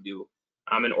will have to do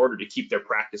in order to keep their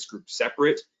practice group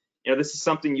separate, you know, this is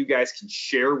something you guys can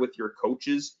share with your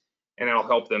coaches, and it'll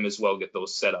help them as well get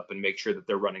those set up and make sure that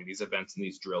they're running these events and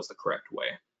these drills the correct way.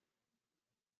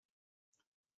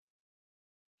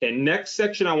 Okay, next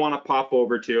section I want to pop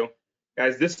over to,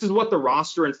 guys, this is what the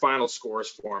roster and final scores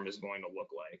form is going to look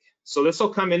like. So this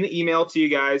will come in the email to you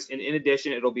guys, and in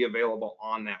addition, it'll be available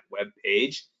on that web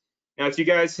page. Now, if you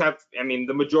guys have, I mean,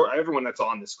 everyone that's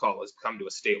on this call has come to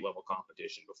a state level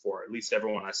competition before. At least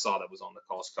everyone I saw that was on the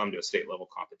call has come to a state level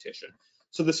competition.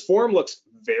 So this form looks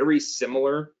very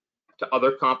similar to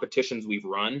other competitions we've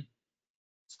run.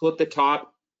 So at the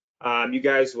top, you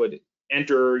guys would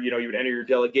enter, you would enter your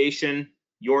delegation,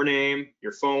 your name,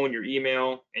 your phone, your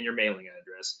email, and your mailing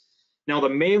address. Now the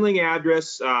mailing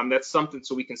address, that's something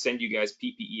so we can send you guys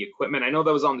PPE equipment. I know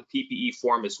that was on the PPE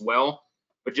form as well,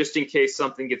 but just in case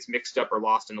something gets mixed up or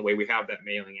lost in the way, we have that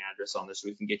mailing address on this so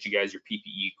we can get you guys your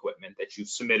PPE equipment that you've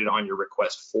submitted on your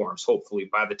request forms, hopefully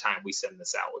by the time we send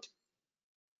this out.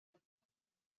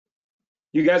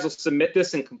 You guys will submit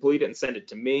this and complete it and send it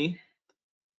to me.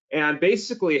 And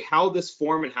basically how this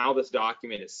form and how this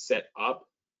document is set up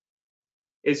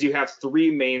is you have three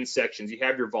main sections. You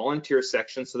have your volunteer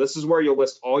section. So this is where you'll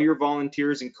list all your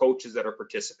volunteers and coaches that are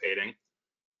participating.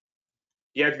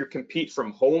 You have your compete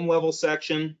from home level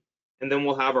section, and then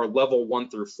we'll have our level 1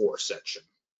 through 4 section.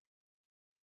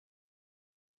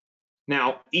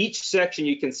 Now, each section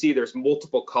you can see there's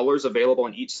multiple colors available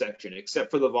in each section,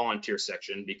 except for the volunteer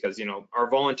section, because our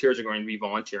volunteers are going to be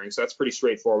volunteering, so that's pretty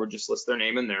straightforward. Just list their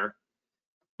name in there.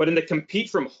 But in the compete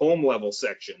from home level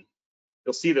section,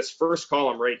 you'll see this first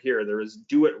column right here. There is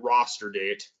do it roster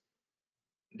date.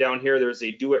 Down here, there's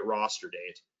a do it roster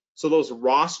date. So those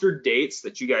roster dates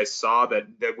that you guys saw that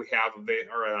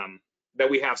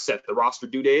we have set, the roster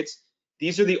due dates,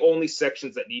 these are the only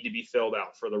sections that need to be filled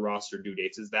out for the roster due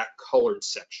dates, is that colored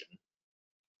section.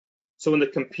 So in the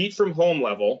compete from home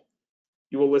level,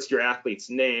 you will list your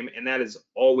athlete's name, and that is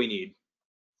all we need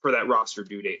for that roster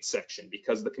due date section,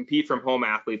 because the compete from home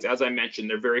athletes, as I mentioned,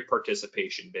 they're very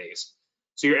participation based.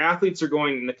 So your athletes are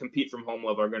going in the compete from home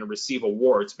level are going to receive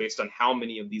awards based on how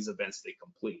many of these events they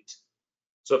complete.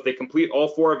 So if they complete all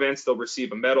 4 events, they'll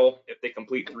receive a medal. If they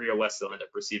complete 3 or less, they'll end up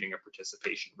receiving a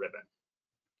participation ribbon.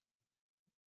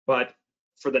 But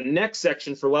for the next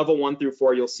section, for level 1 through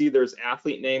 4, you'll see there's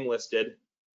athlete name listed,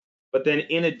 but then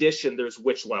in addition, there's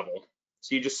which level.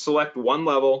 So you just select one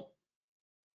level.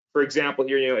 For example,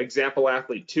 here, example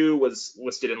athlete 2 was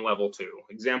listed in level 2.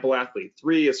 Example athlete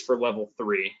 3 is for level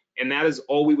 3. And that is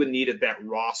all we would need at that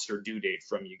roster due date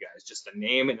from you guys, just a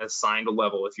name and assigned a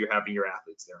level if you're having your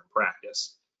athletes there in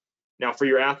practice. Now for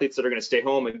your athletes that are going to stay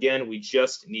home, again, we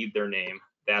just need their name.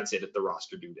 That's it at the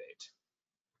roster due date.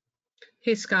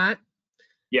 Hey, Scott.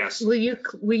 Yes. Will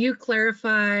you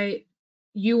clarify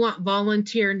you want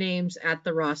volunteer names at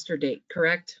the roster date,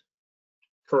 correct?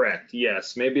 Correct,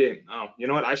 yes. Maybe, oh, you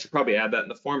know what? I should probably add that in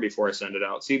the form before I send it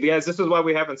out. See, guys, this is why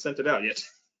we haven't sent it out yet.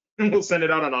 We'll send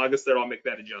it out on August 3rd. I'll make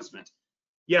that adjustment.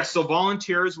 Yes, so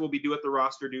volunteers will be due at the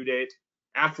roster due date.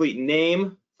 Athlete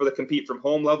name for the compete from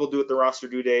home level due at the roster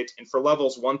due date. And for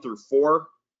levels 1 through 4,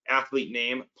 athlete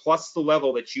name plus the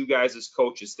level that you guys as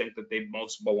coaches think that they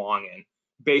most belong in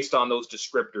based on those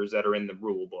descriptors that are in the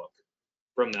rule book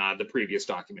from the previous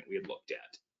document we had looked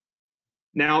at.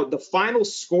 Now, the final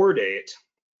score date,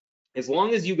 as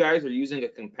long as you guys are using a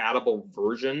compatible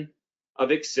version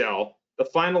of Excel, the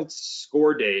final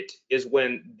score date is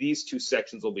when these two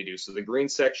sections will be due. So the green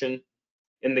section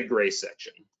and the gray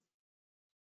section.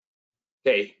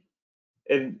 Okay,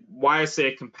 and why I say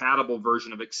a compatible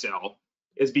version of Excel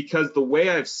is because the way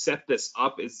I've set this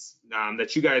up is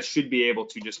that you guys should be able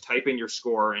to just type in your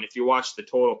score. And if you watch the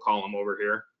total column over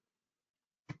here,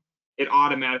 it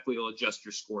automatically will adjust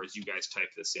your score as you guys type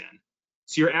this in.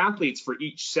 So your athletes for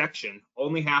each section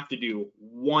only have to do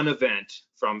one event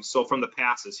from the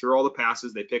passes. Here are all the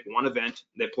passes. They pick one event,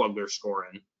 they plug their score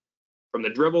in. From the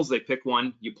dribbles, they pick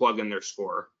one, you plug in their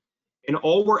score. And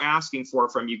all we're asking for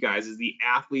from you guys is the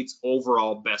athlete's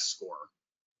overall best score.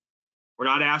 We're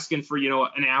not asking for,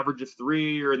 an average of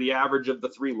 3 or the average of the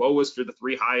 3 lowest or the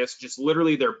 3 highest, just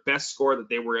literally their best score that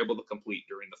they were able to complete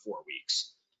during the 4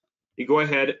 weeks. You go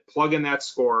ahead, plug in that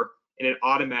score, and it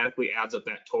automatically adds up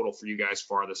that total for you guys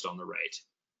farthest on the right.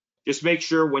 Just make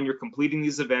sure when you're completing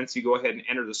these events, you go ahead and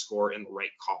enter the score in the right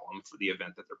column for the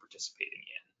event that they're participating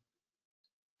in.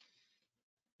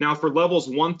 Now for levels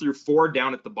 1 through 4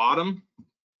 down at the bottom,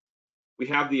 we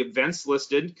have the events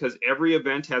listed because every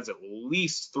event has at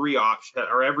least 3 options,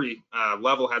 or every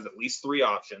level has at least 3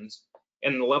 options,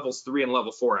 and the levels 3 and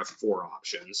level 4 have 4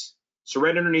 options. So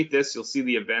right underneath this, you'll see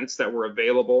the events that were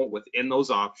available within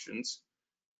those options.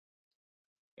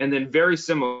 And then very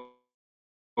similar,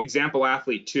 example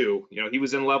athlete 2, he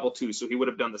was in level 2, so he would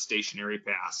have done the stationary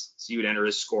pass. So you would enter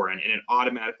his score in, and it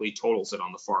automatically totals it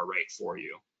on the far right for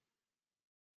you.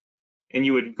 And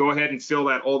you would go ahead and fill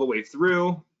that all the way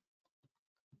through,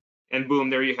 and boom,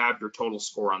 there you have your total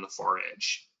score on the far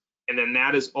edge. And then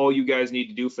that is all you guys need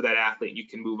to do for that athlete. You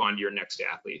can move on to your next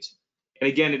athlete. And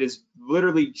again, it is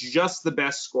literally just the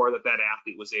best score that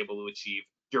athlete was able to achieve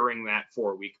during that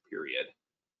 4-week period.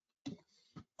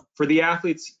 For the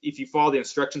athletes, if you follow the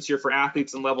instructions here for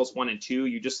athletes in levels 1 and 2,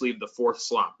 you just leave the 4th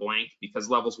slot blank because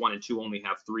levels 1 and 2 only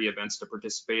have 3 events to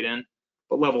participate in,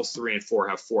 but levels 3 and 4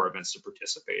 have 4 events to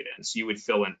participate in. So you would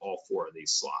fill in all 4 of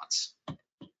these slots.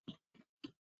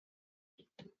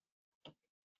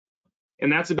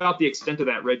 And that's about the extent of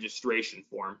that registration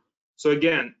form. So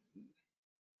again,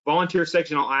 volunteer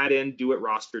section, I'll add in due at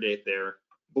roster date there.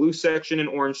 Blue section and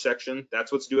orange section,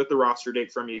 that's what's due at the roster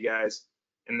date from you guys.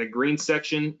 And the green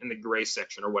section and the gray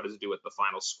section are what is due at the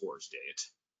final scores date.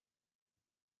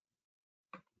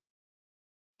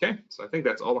 Okay, so I think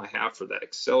that's all I have for that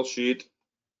Excel sheet.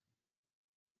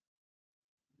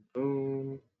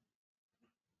 Boom.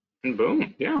 And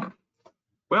boom, yeah.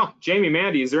 Well, Jamie,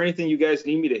 Mandy, is there anything you guys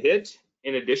need me to hit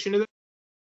in addition to that?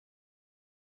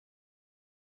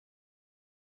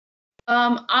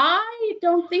 I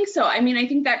don't think so. I mean, I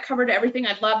think that covered everything.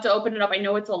 I'd love to open it up. I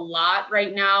know it's a lot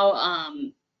right now.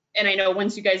 And I know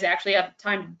once you guys actually have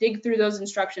time to dig through those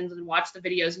instructions and watch the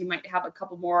videos, you might have a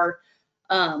couple more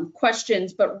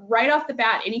questions. But right off the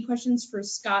bat, any questions for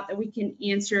Scott that we can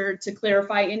answer to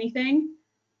clarify anything?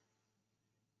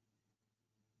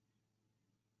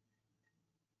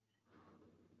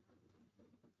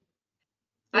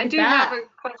 I do have a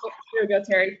question. Here we go,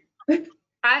 Terry.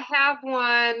 I have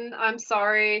one. I'm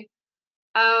sorry.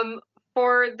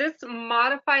 For this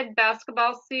modified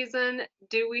basketball season,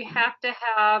 do we have to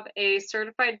have a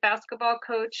certified basketball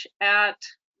coach at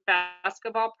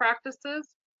basketball practices?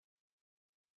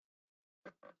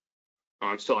 Oh,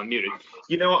 I'm still unmuted.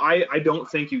 I don't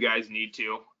think you guys need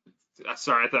to.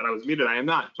 Sorry, I thought I was muted. I am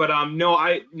not. But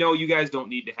no, you guys don't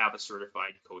need to have a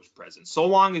certified coach present. So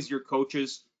long as your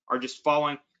coaches are just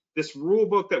following this rule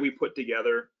book that we put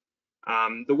together.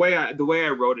 The way I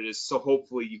wrote it is so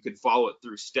hopefully you could follow it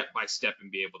through step by step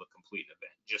and be able to complete an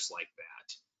event just like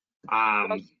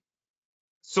that.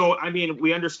 So I mean,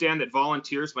 we understand that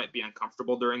volunteers might be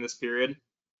uncomfortable during this period,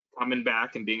 coming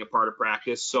back and being a part of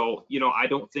practice. So I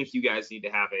don't think you guys need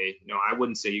to have I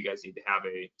wouldn't say you guys need to have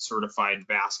a certified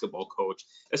basketball coach,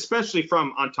 especially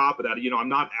from on top of that. I'm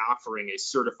not offering a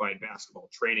certified basketball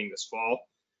training this fall.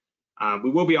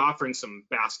 We will be offering some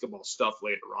basketball stuff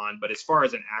later on, but as far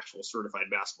as an actual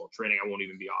certified basketball training, I won't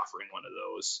even be offering one of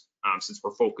those since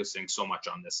we're focusing so much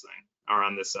on this thing or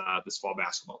on this fall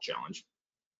basketball challenge.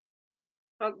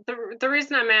 The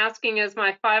reason I'm asking is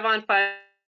my 5-on-5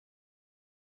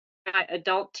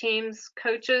 adult teams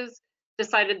coaches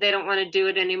decided they don't want to do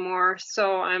it anymore.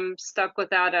 So I'm stuck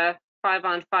without a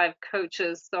 5-on-5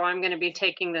 coaches. So I'm going to be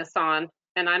taking this on,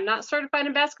 and I'm not certified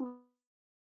in basketball.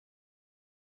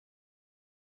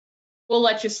 We'll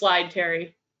let you slide,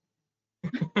 Terry.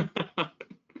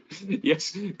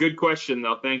 Yes, good question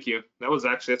though. Thank you. That's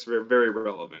a very, very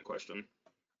relevant question.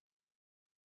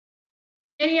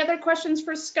 Any other questions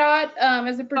for Scott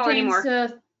as it pertains anymore.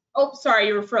 to? Oh, sorry,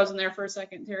 you were frozen there for a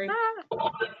second, Terry.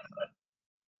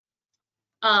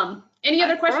 Any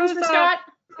other questions for Scott?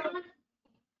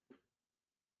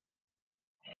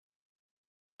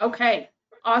 Okay,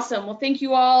 awesome. Well, thank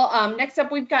you all. Next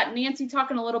up, we've got Nancy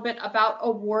talking a little bit about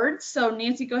awards. So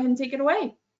Nancy, go ahead and take it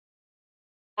away.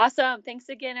 Awesome. Thanks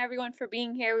again, everyone, for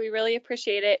being here. We really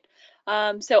appreciate it.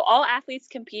 So all athletes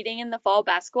competing in the Fall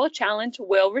Basketball Challenge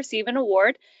will receive an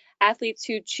award. Athletes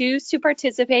who choose to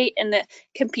participate in the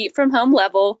Compete from Home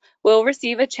level will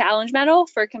receive a challenge medal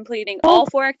for completing all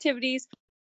 4 activities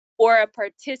or a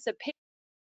participation.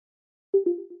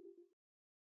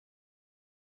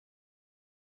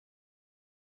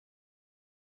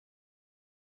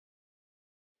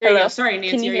 There you Hello? go. Sorry, Nancy,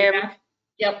 Can you are hear you me? back?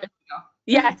 Yep, there you go.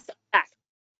 Yes, back.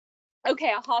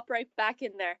 Okay, I'll hop right back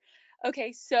in there.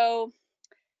 Okay, so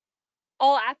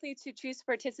all athletes who choose to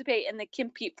participate in the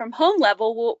Compete from Home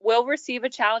level will receive a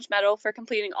challenge medal for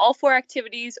completing all 4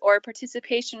 activities or a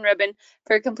participation ribbon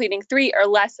for completing 3 or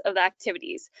less of the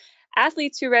activities.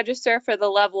 Athletes who register for the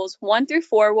levels 1 through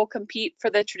 4 will compete for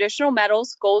the traditional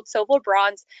medals, gold, silver,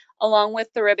 bronze, along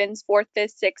with the ribbons 4th,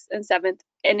 5th, 6th, and 7th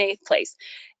and 8th place.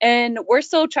 And we're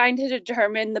still trying to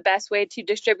determine the best way to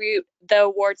distribute the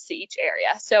awards to each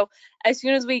area. So as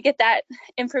soon as we get that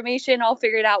information all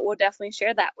figured out, we'll definitely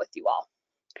share that with you all.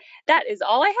 That is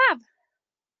all I have.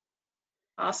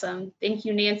 Awesome. Thank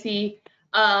you, Nancy.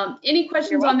 Any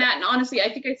questions on that? And honestly,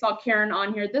 I think I saw Karen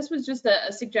on here. This was just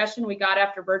a suggestion we got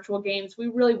after virtual games. We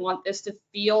really want this to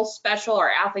feel special. Our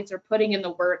athletes are putting in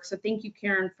the work. So thank you,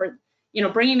 Karen, for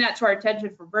bringing that to our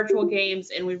attention for virtual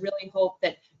games. And we really hope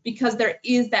that because there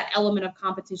is that element of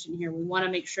competition here, we want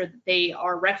to make sure that they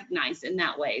are recognized in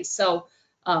that way. So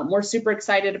we're super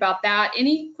excited about that.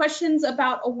 Any questions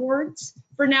about awards?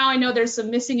 For now, I know there's some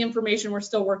missing information we're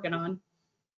still working on.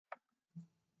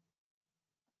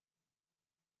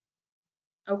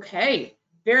 Okay,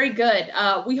 very good.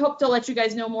 We hope to let you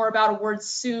guys know more about awards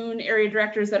soon. Area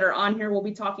directors that are on here will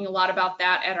be talking a lot about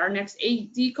that at our next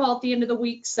AD call at the end of the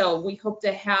week. So we hope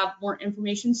to have more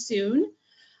information soon.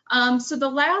 So the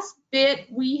last bit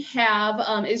we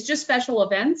have is just special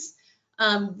events.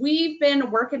 We've been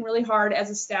working really hard as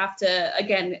a staff to,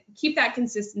 again, keep that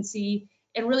consistency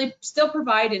and really still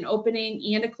provide an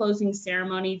opening and a closing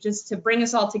ceremony just to bring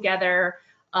us all together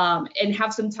and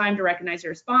have some time to recognize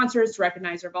our sponsors, to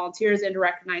recognize our volunteers, and to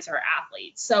recognize our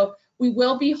athletes. So we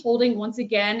will be holding, once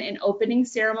again, an opening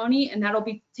ceremony, and that'll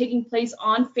be taking place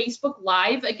on Facebook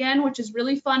Live again, which is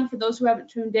really fun for those who haven't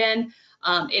tuned in.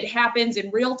 It happens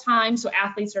in real time, so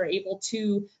athletes are able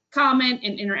to comment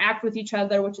and interact with each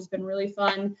other, which has been really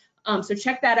fun. So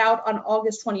check that out on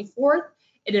August 24th.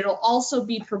 And it'll also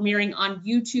be premiering on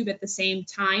YouTube at the same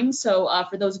time. So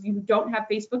for those of you who don't have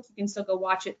Facebook, you can still go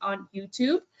watch it on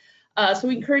YouTube. So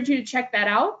we encourage you to check that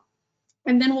out.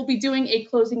 And then we'll be doing a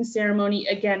closing ceremony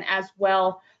again as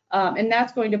well. And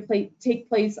that's going to take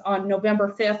place on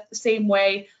November 5th, the same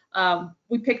way.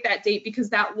 We picked that date because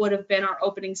that would have been our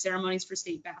opening ceremonies for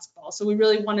state basketball. So we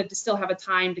really wanted to still have a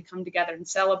time to come together and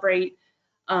celebrate.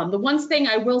 The one thing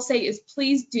I will say is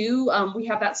please do, we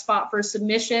have that spot for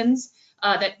submissions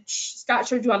that Scott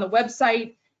showed you on the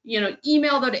website.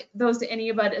 Email those to any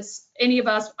of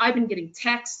us. I've been getting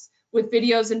texts with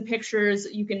videos and pictures.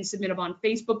 You can submit them on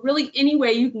Facebook. Really, any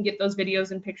way you can get those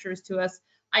videos and pictures to us,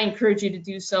 I encourage you to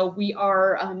do so. We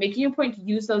are making a point to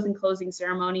use those in closing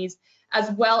ceremonies, as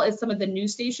well as some of the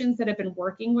news stations that have been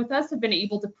working with us have been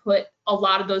able to put a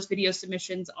lot of those video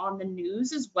submissions on the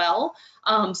news as well.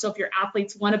 So if your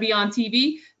athletes want to be on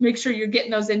TV, make sure you're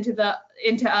getting those into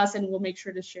us, and we'll make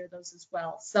sure to share those as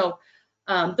well. So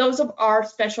those are our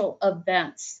special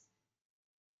events.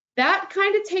 That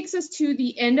kind of takes us to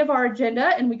the end of our agenda,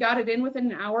 and we got it in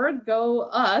within an hour. Go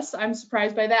us. I'm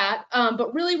surprised by that.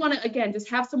 But really want to, again, just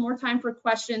have some more time for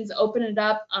questions, open it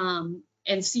up,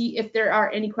 and see if there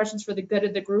are any questions for the good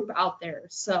of the group out there.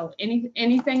 So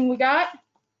anything we got?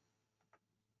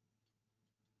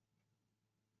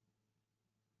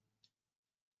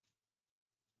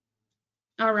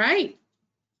 All right.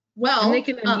 Well, and they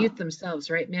can unmute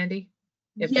themselves, right, Mandy?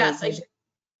 Yes,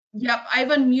 Yep, I've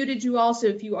unmuted you also.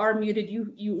 If you are muted,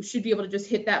 you should be able to just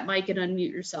hit that mic and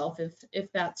unmute yourself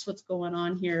if that's what's going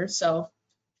on here. So,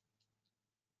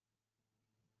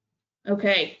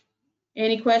 okay.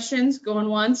 Any questions? Going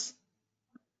once?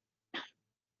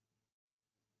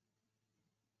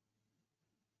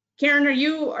 Karen, are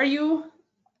you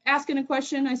asking a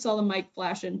question? I saw the mic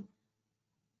flashing.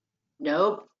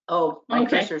 Nope. Oh, my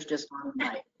Okay. cursor's just on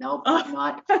my, nope, I'm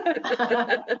not.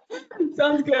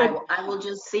 Sounds good. I will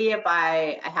just see if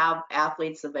I have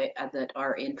athletes that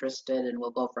are interested, and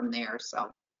we'll go from there, so.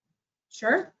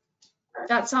 Sure.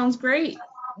 That sounds great.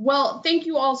 Well, thank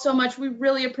you all so much. We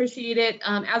really appreciate it.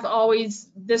 As always,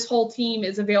 this whole team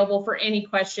is available for any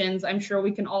questions. I'm sure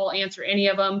we can all answer any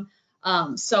of them.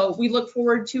 So we look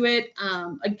forward to it.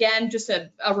 Again, just a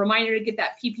reminder to get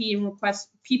that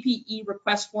PPE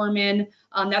request form in.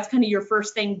 That's kind of your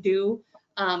first thing due.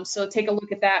 So take a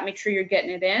look at that, make sure you're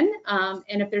getting it in.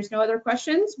 And if there's no other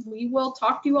questions, we will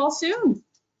talk to you all soon.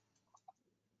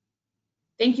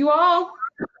 Thank you all.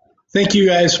 Thank you,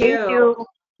 guys. Thank you.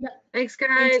 Thanks,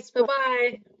 guys.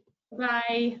 Bye-bye.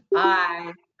 Bye.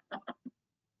 Bye.